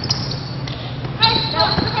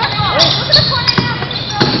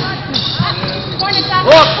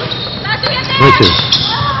 Look. 22.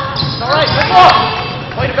 All right. Let's go.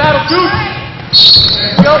 Play the battle, dude.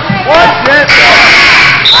 Go. One. Yes.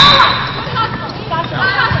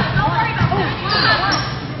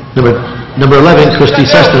 Number 11, Christy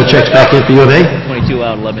Sesto checks back in for UMA. 22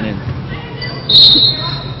 out, 11 in.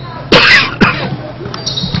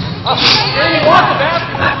 Jamie, walk the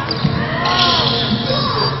basket.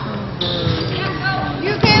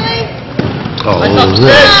 You, Kaylee? Oh, Nice up,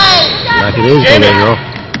 back it is, Jamie. there you go.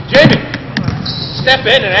 Jamie, step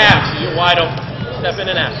in and ask. You're wide open. Step in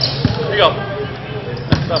and ask. Here you go.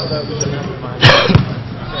 That's stuff that we should never mind.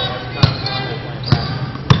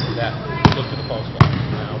 That. Look to the post.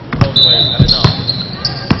 Now, post away. Let it know.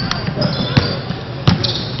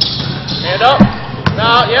 Hand up.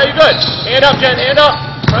 Now, yeah, you're good. Hand up, Jen. Hand up.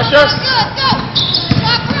 Pressure. Let's go.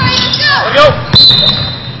 Walk right, let's go. There we go.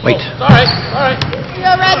 Wait. It's all right. All right. You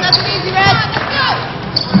go, Red. Nothing easy, Red. Let's go.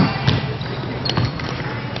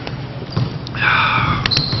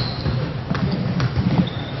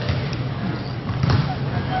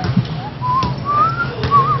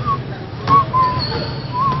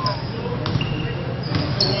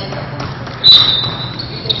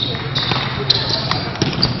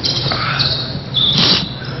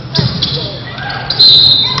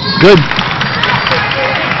 Good.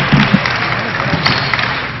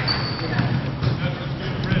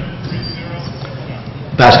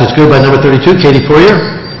 Basket's good by number 32, Katie Fourier.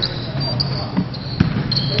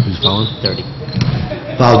 Who's fouling? 30.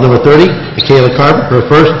 Fouls number 30, Michaela Carver, her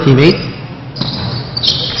first, teammate.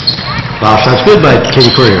 Foul shot's good by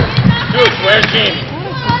Katie Fourier. Good. Where's Jamie?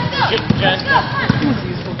 Jen.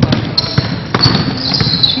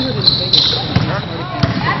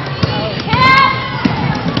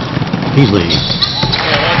 Peasley.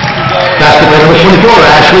 Basket by number 24,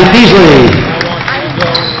 Ashley Peasley.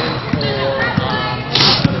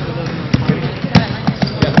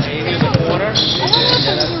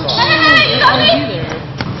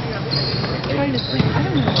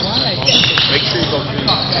 Make sure you go deep.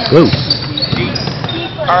 Whoa. Deep.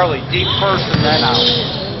 Carly, deep first and then out.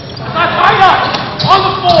 Right up! On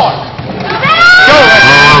the floor! Go!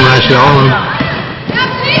 All on, Ashley, all on.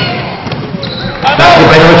 Basket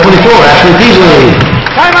by number 24, Ashley Peasley.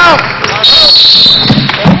 Time out!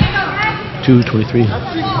 2:23.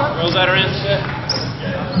 Girls that are in, sit.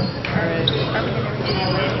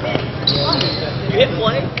 You hit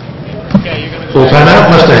play? Okay, you're gonna go. Full timeout,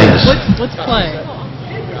 Mustangs. What's play?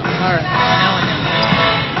 Alright, now I know.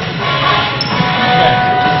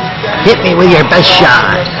 Hit me with your best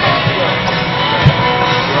shot.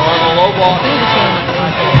 You're on the low ball.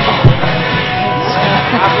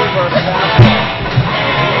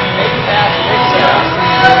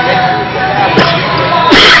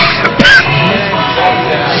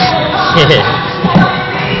 You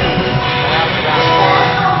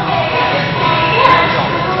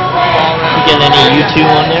get any U2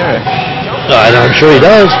 on there? Or? I'm sure he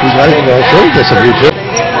does. He's not even going to show this on YouTube.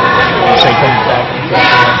 Say comes back.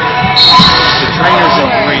 The trainers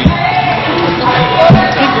are green.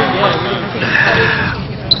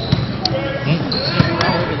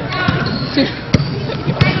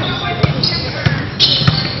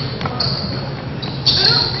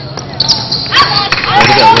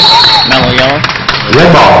 Mellow yellow. Red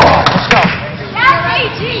ball. Let's go.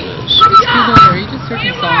 Are you just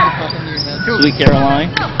searching songs that pop into your head? Sweet Caroline.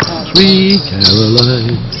 Sweet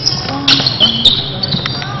Caroline.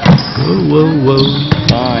 Whoa, whoa, whoa.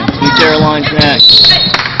 Fine. Sweet Caroline's next.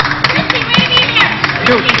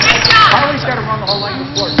 Harley's got to run the whole length of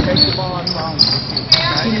the court. Take the ball on ground.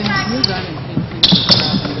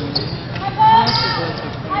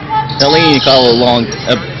 Tell Lee to call a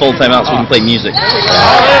full timeout so we can play music.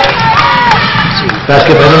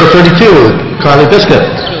 Basket by number 32, Carly Biscuit.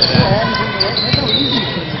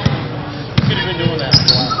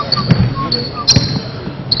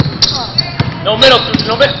 No middle,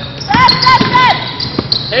 no middle.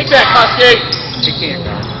 Take that, Kusky. He can't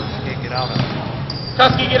guard. He can't get out of it.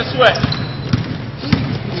 Kusky, get a switch.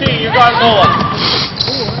 T, you're guarding Lola.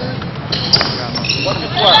 Watch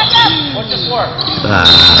this work. Watch this work.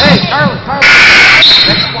 Hey, Carly.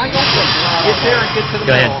 That's wide open. Get there and get to the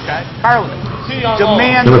middle, okay? Carly. T on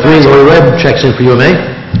Demand. Number 3, Lori Webb checks in for UMA.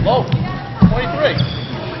 low. 23.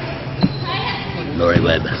 Lori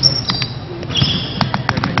Webb.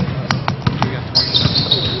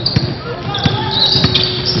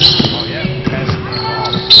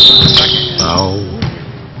 Oh.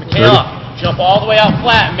 Michaela, jump all the way out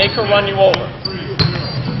flat and make her run you over.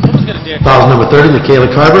 Who's gonna dare? Foul number 30, Michaela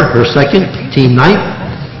Carver, her second, team ninth.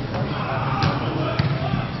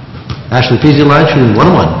 Ashley Peasley line shooting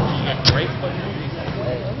 1-1.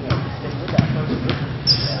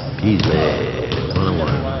 Peasley, 1-1.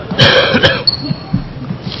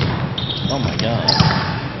 Oh my god.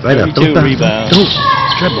 Right up, 32 don't rebounds. Don't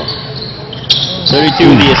dribble.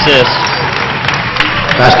 32 the assist.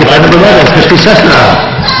 Basket by number 11, Christy Cessna.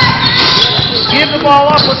 Give the ball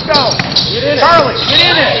up, let's go. Get in it. Charlie, get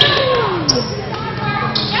in it.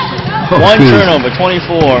 One geez. turnover,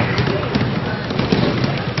 24.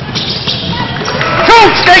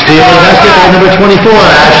 Coach, take the Steal the basket by number 24,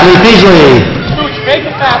 Ashley Peasley. Scooch, make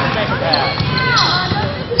a pass, make a pass.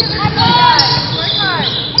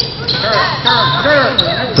 Turn.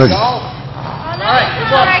 Third. Go. Alright,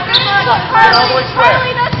 good luck. Get all the way square.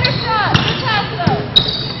 Carly, that's your shot. Good pass, though.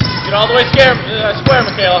 Get all the way square,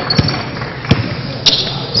 Michaela.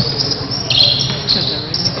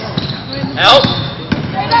 Help.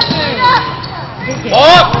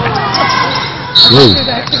 Up. Move.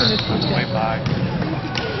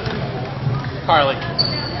 Carly.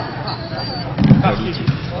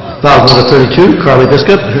 Foul number 32, Carly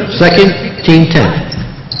Biscup, second, team 10.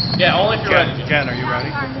 Yeah, only if you're ready. Jen, are you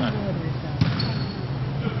ready?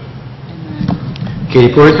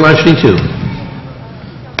 Katie Porter, line shooting 2.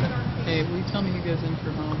 Hey, will you tell me who goes in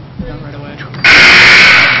for home? Not right away.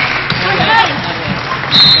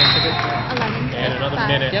 And another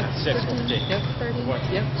minute. Yep. 6 will take. Yep.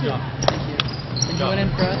 Yep. Thank you. And you went in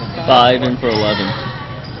for us? 5 in for 11.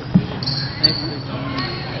 Nice.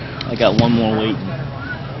 I got one more wait.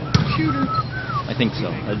 Shooter. I think so.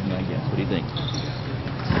 I guess. What do you think?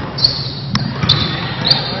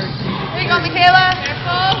 There you go, Michaela.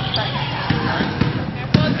 Careful.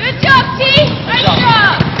 Careful. Good job, T. Nice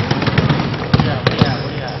job.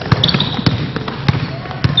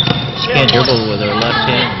 She can't dribble with her left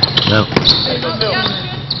hand. No.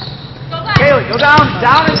 Go back. Kaylee, go down and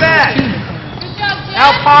back. Good job, Jen.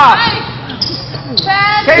 Now pop. Nice.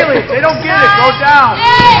 10. Kaylee, if they don't get it, go down. 8,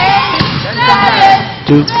 2.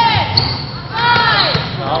 7, 6,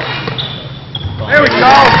 5. There we go.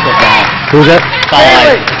 Who's that?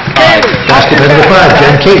 Kaylee, Basket by number 5,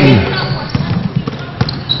 Jen Caton.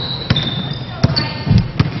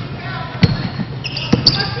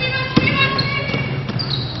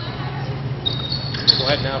 Go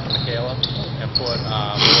ahead now for Michaela and put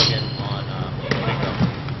Morgan on big number.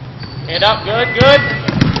 Hand up, good.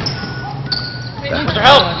 Where's her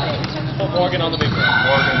help? Put Morgan on the big one.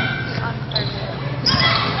 Morgan.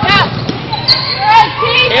 Yeah. Good, T.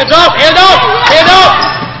 Hands up!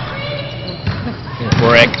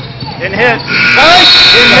 Brick. didn't hit. Nice!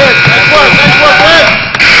 Nice work, Liz!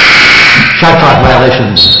 Shot clock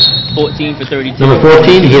violations. 14 for 32. Number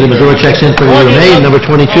 14, Hida Mazur checks in for the UMA. Number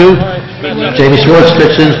 22, Jamie Schwartz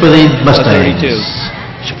checks in for the Mustangs. 32.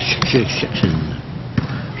 Checks in.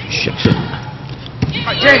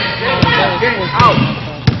 James, out.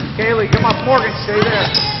 Kaylee, come up. Morgan, stay there.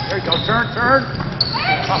 There you go. Turn.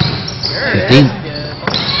 Up. There it 15. is.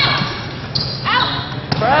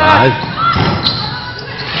 5.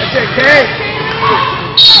 That's it, Kay.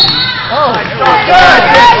 Oh, good.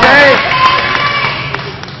 Kay.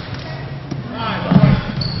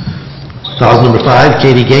 Foul number 5,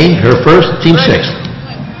 Katie Gain, her first, team 6.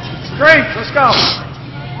 Straight. Let's go.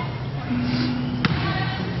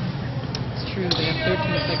 It's true, they have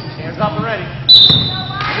 13 seconds. Hands up already.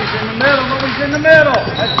 Nobody's in the middle.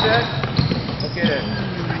 That's it. Look at it.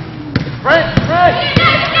 Right.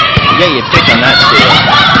 You get your pick on that steal.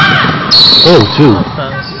 Oh, 2.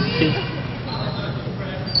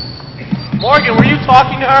 Morgan, were you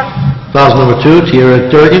talking to her? Foul number 2, Tierra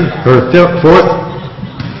Durgan, her fourth.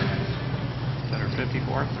 Is that her 54th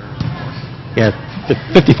or 4th? Yeah,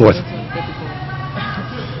 54th.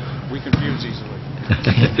 We confuse easily.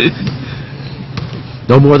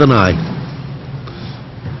 No more than I.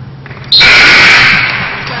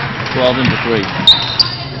 12 in for 3.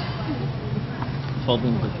 12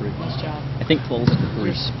 in for 3. Nice job. I think 12 in for 3.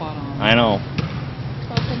 You're spot on. I know.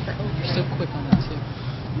 You're so quick on that, too.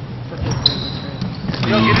 For fifth grade, that's right.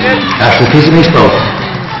 You don't get hit. Ashley Peasley makes both.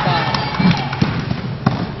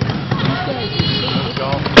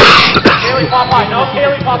 Kaylee Popeye, no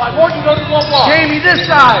Kaylee Popeye. Morgan, go to the wall. Jamie, this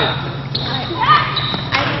side.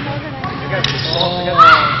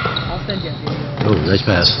 I'll send you a video. Oh, nice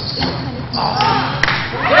pass.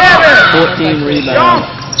 Damn it. 14 rebounds.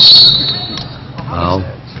 Foul.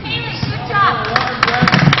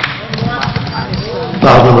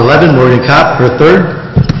 Foul number 11, Morgan Kopp, her third.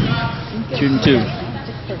 Shooting 2.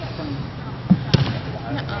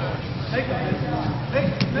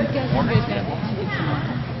 They can't use that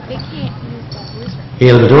loser.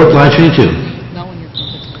 Hida Mazur, line shooting 2. Not when you're from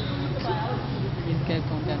Pittsburgh. These guys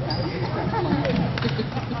don't get that.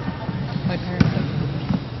 My parents have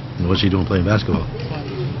What's he doing playing basketball?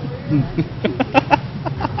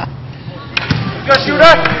 Go, shooter.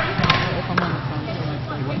 if I'm on the phone, so I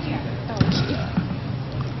play what's Where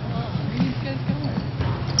are these guys going?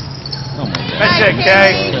 Oh my God. That's it,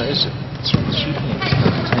 Kay. Yeah, it's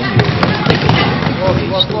Look,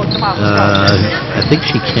 come on, let's go. I think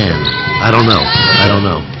she can. I don't know.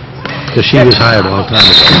 Because she was hired a long time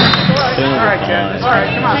ago. All right, Ken. All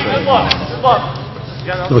right, come on. Good luck. Good luck.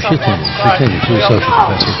 Oh, she's tenured. She's tenured. She's a social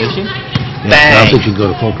professor. Is she? Yeah, I don't think she can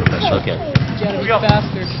go to full professor. Okay. Jenna,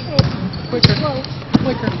 faster. Quicker.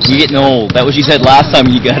 Quicker. You're getting old. That was what you said last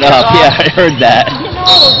time you got up. Yeah, I heard that.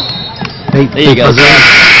 Hey, There you go.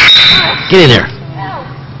 Get in there.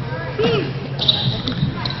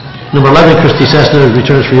 Number 11, Christy Cessna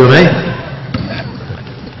returns for UMA.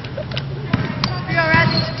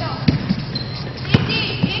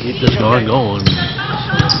 Keep this going.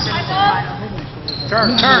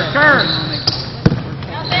 Turn.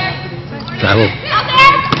 Travel.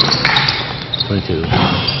 22.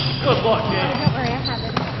 Good luck, kid.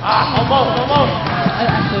 Almost.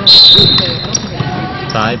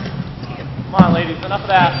 Tied. Come on, ladies. Enough of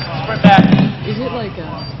that. Sprint back. Is it like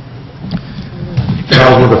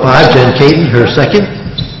Charles number 5, Jen Caton, her second.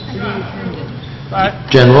 All right.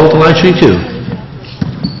 Jen roll to line 32.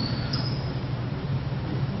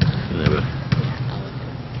 Never.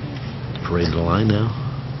 Parade the line now.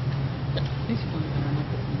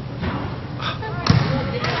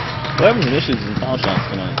 We're having some issues in foul shots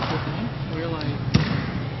tonight.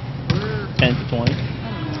 we're 10 to 20. I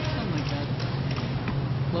don't know, something like that.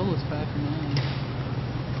 Lola's 5 for 9.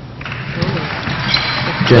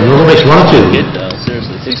 Jen Lula makes 1 2. Good though,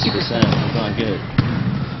 seriously, 60%. It's not good.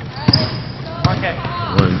 Okay.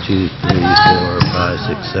 1, 2, 3, 4, 5,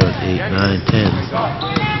 6, 7, 8, 9, 10.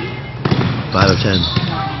 5 of 10.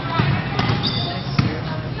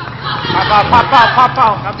 Pop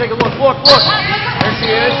out. Now take a look. There she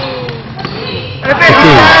is. And a big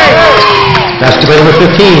 15. Basketball number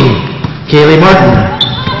 15, Kaylee Martin.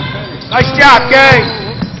 Nice job, Kay.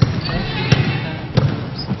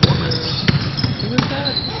 Who was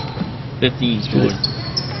that? 15 scored.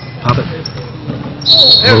 Pop it.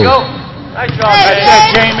 There we go. Nice job,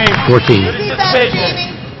 Jamie. 14.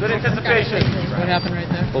 Good anticipation. What happened right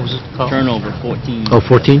there? What was it called? Turnover, 14. Oh,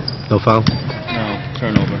 14? No foul? No,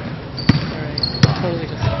 turnover. Alright, totally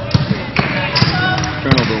just...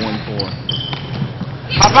 Turnover 1-4.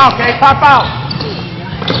 Pop out, Kay. Pop out.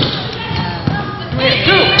 2.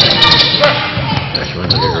 That's right,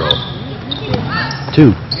 like a girl.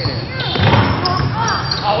 2.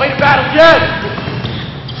 Oh, way to battle, Jen.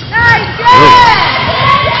 Nice, Jen!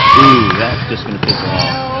 Ooh, that's just going to piss her off.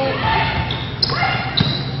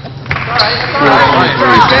 All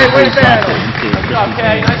right, Kay. Way to battle. Good job,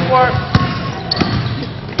 Kay. Nice work.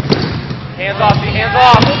 Hands off.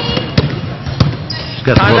 She's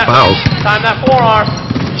got 4 fouls. Time that forearm.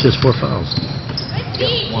 She has 4 fouls.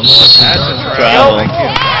 One more. Travel.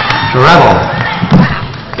 Travel.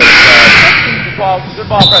 Good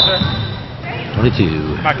ball, Presser.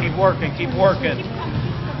 22. Now keep working.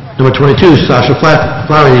 Number 22, Sasha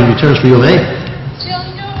Flaherty returns for UMA.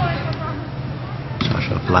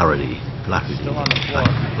 Sasha Flaherty. Still on the floor.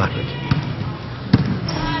 Flaherty.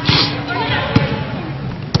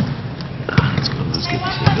 Let's get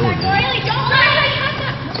this thing going, man.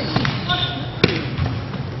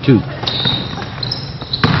 2. Here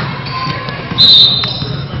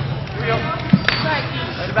we go.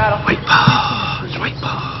 Ready to battle. White ball. It's white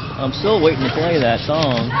ball. I'm still waiting to play that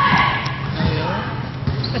song.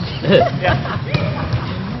 Yeah.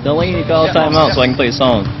 Don't let me call a timeout so I can play a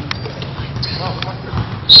song.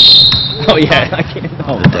 Oh yeah, I can't.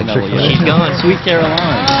 Oh, no, yeah. She's gone. Sweet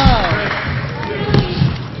Caroline.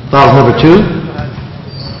 Foul number 2.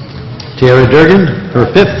 Tara Durgan, her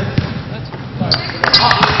 5th.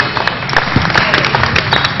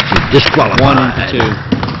 She's disqualified. 1 and 2.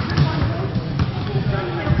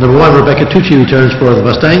 Number 1, Rebecca Tucci returns for the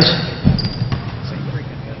Mustangs.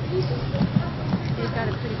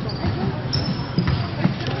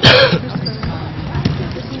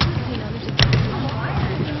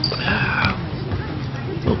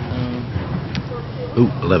 Ooh,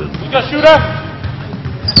 11. You got shooter?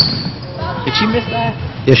 Did she miss that?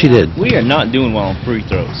 Yes, she did. We are not doing well on free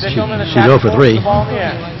throws. She's 0 for 3.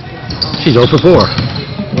 She's 0 for 4.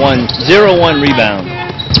 0-1 rebound.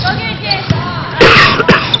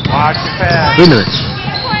 Watch the pass. 3 minutes.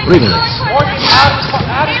 3 minutes. Morgan, out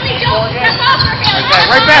of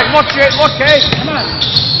Right back. Look, Kay. Come on.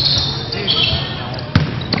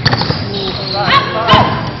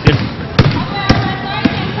 Good.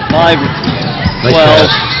 5, Nice 12. pass.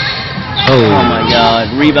 Oh my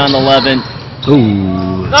God. Rebound 11.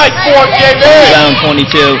 Ooh. Nice board, JB. Rebound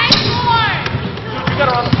 22. You got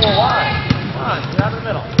her on the floor. Why? Come on, get out of the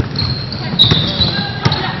middle.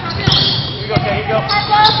 Here you go, Kay. Here you go.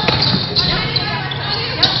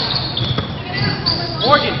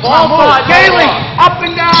 Morgan, ball move. Kaylee, up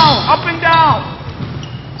and down.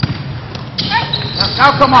 Now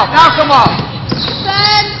come up.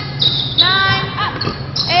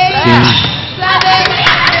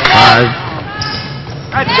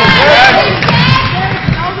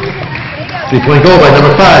 3-point goal by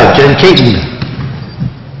number 5, Jen Caton.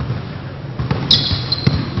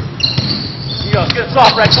 Let's get it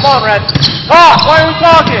soft, Red. Come on, Red. Talk. Why are we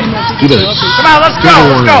talking? Come on, let's go.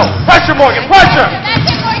 Let's go. Pressure, Morgan. Pressure.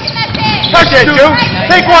 Pressure it, Duke.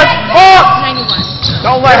 Take one. Oh!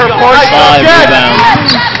 Don't let her push. 5 rebounds.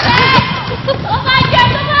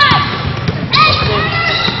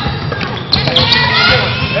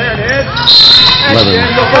 There it is. 11.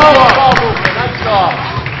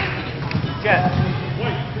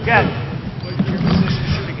 Get.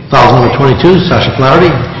 Foul number 22, Sasha Flaherty.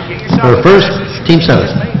 Her first, team 7.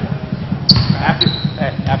 After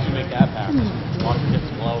you make that pass, watch it gets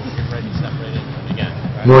low, get ready, separate it again.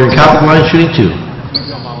 Right? Morgan Coppock line shooting 2.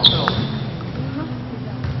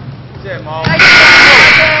 That's it, Mo.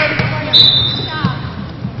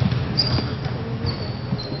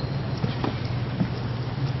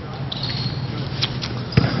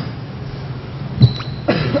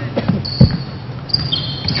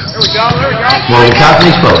 There we go. Morgan Coppock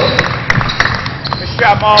makes both. Good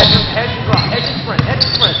shot, Mo. Head and sprint.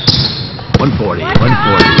 140. No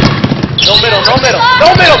middle,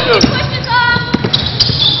 dude.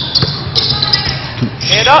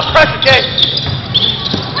 Hand up, pressure, Kate.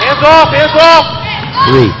 Hands off. 3.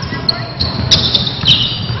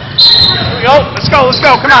 Here we go. Let's go.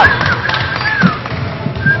 Come on.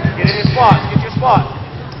 Get in your spot.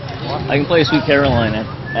 I can play Sweet Caroline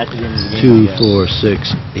at the end of the game. 2, 4,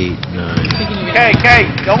 6, 8, 9. Kate,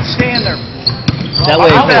 don't stand there. That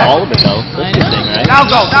way I play all of it though. That's the thing, right? Now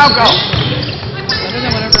go. Better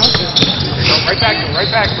than whatever else is. Right back to it.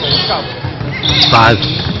 Let's go. 5.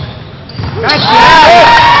 That's it.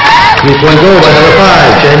 3-point goal by number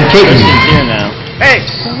 5, Jen Caton. Kristen's here now. Hey.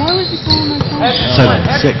 So why was he calling my phone? 7,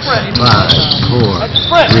 6, 5, 4,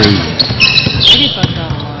 3. Maybe if I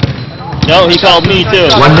got a lot. No, he called me too.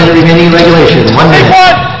 1 minute remaining in regulation. 1 Take minute.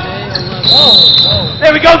 one.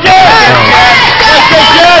 There we go, Jen. Let's go,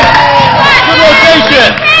 Jen. Good rotation.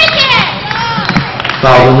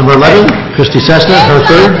 Foul on number 11, Christy Cessna, her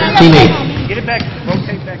third, team 8. Get it back.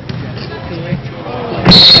 Rotate back to Jen.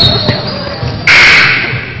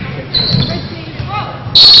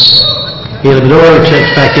 Caleb Medora checks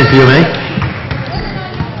back in for UMA.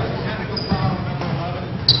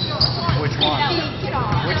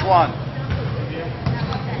 Which one?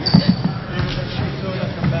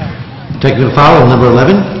 Technical foul on number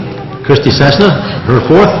 11, Christy Cessna, her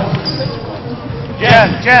fourth. Jen.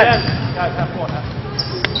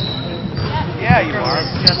 Yeah, you are.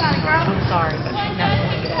 I'm sorry, but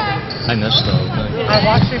I missed though. I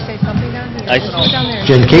watched her say something down here. Go down there.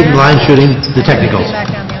 Jen Caton line shooting the technicals. Back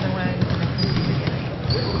down the other way.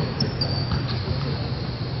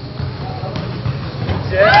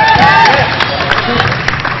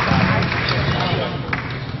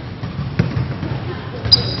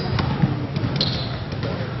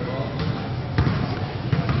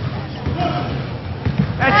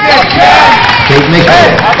 Caton makes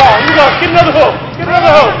Hey, it. how about you go? Get another hook.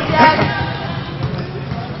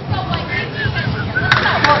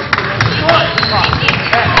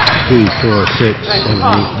 2, 4, 6, 7, 8,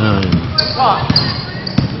 9.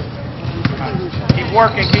 Keep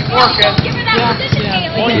working. 3, 6, 7,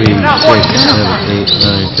 8,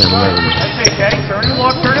 9, 10, 11. That's it, Kay. Turn and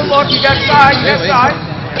look. You got side. 22.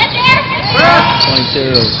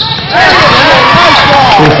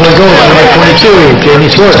 3-point goal by number 22, Jamie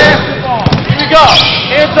Schwartz. Here we go.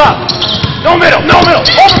 Hands up. No middle.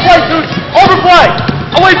 Overplay, dude.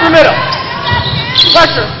 Away from middle.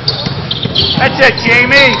 Pressure. That's it,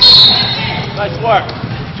 Jamie. Nice work.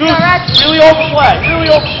 Dude, really overplay.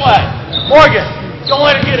 Morgan, don't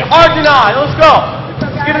let it get it. Hard deny. Let's go.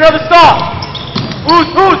 Let's get another stop. Who's?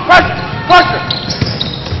 Pressure.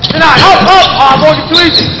 Deny. Up. Morgan, too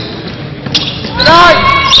easy. Deny.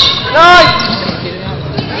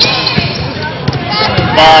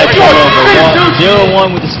 5 turnover.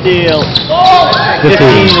 0-1 with the steal.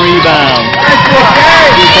 15 rebounds.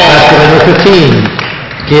 Basket by number 15,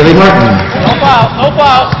 Kaylee Martin. No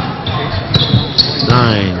foul.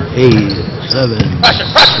 9, 8, 7, 6,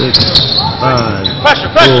 5, Pressure.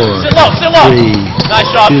 4, Sit low. 3, Nice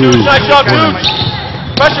job, 2, dude.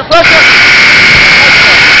 Pressure. Good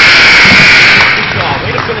job.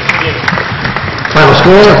 Way to finish the game. Final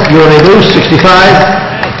score, UMA Boost 65,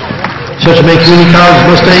 Central Maine Community College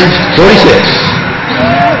Mustangs 46.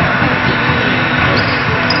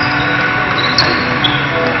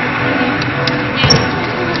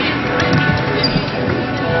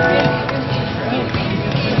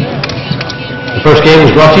 The first game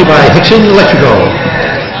was brought to you by Hickson Electrical.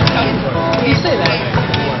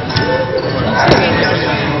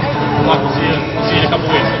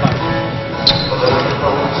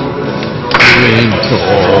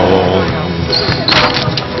 Oh.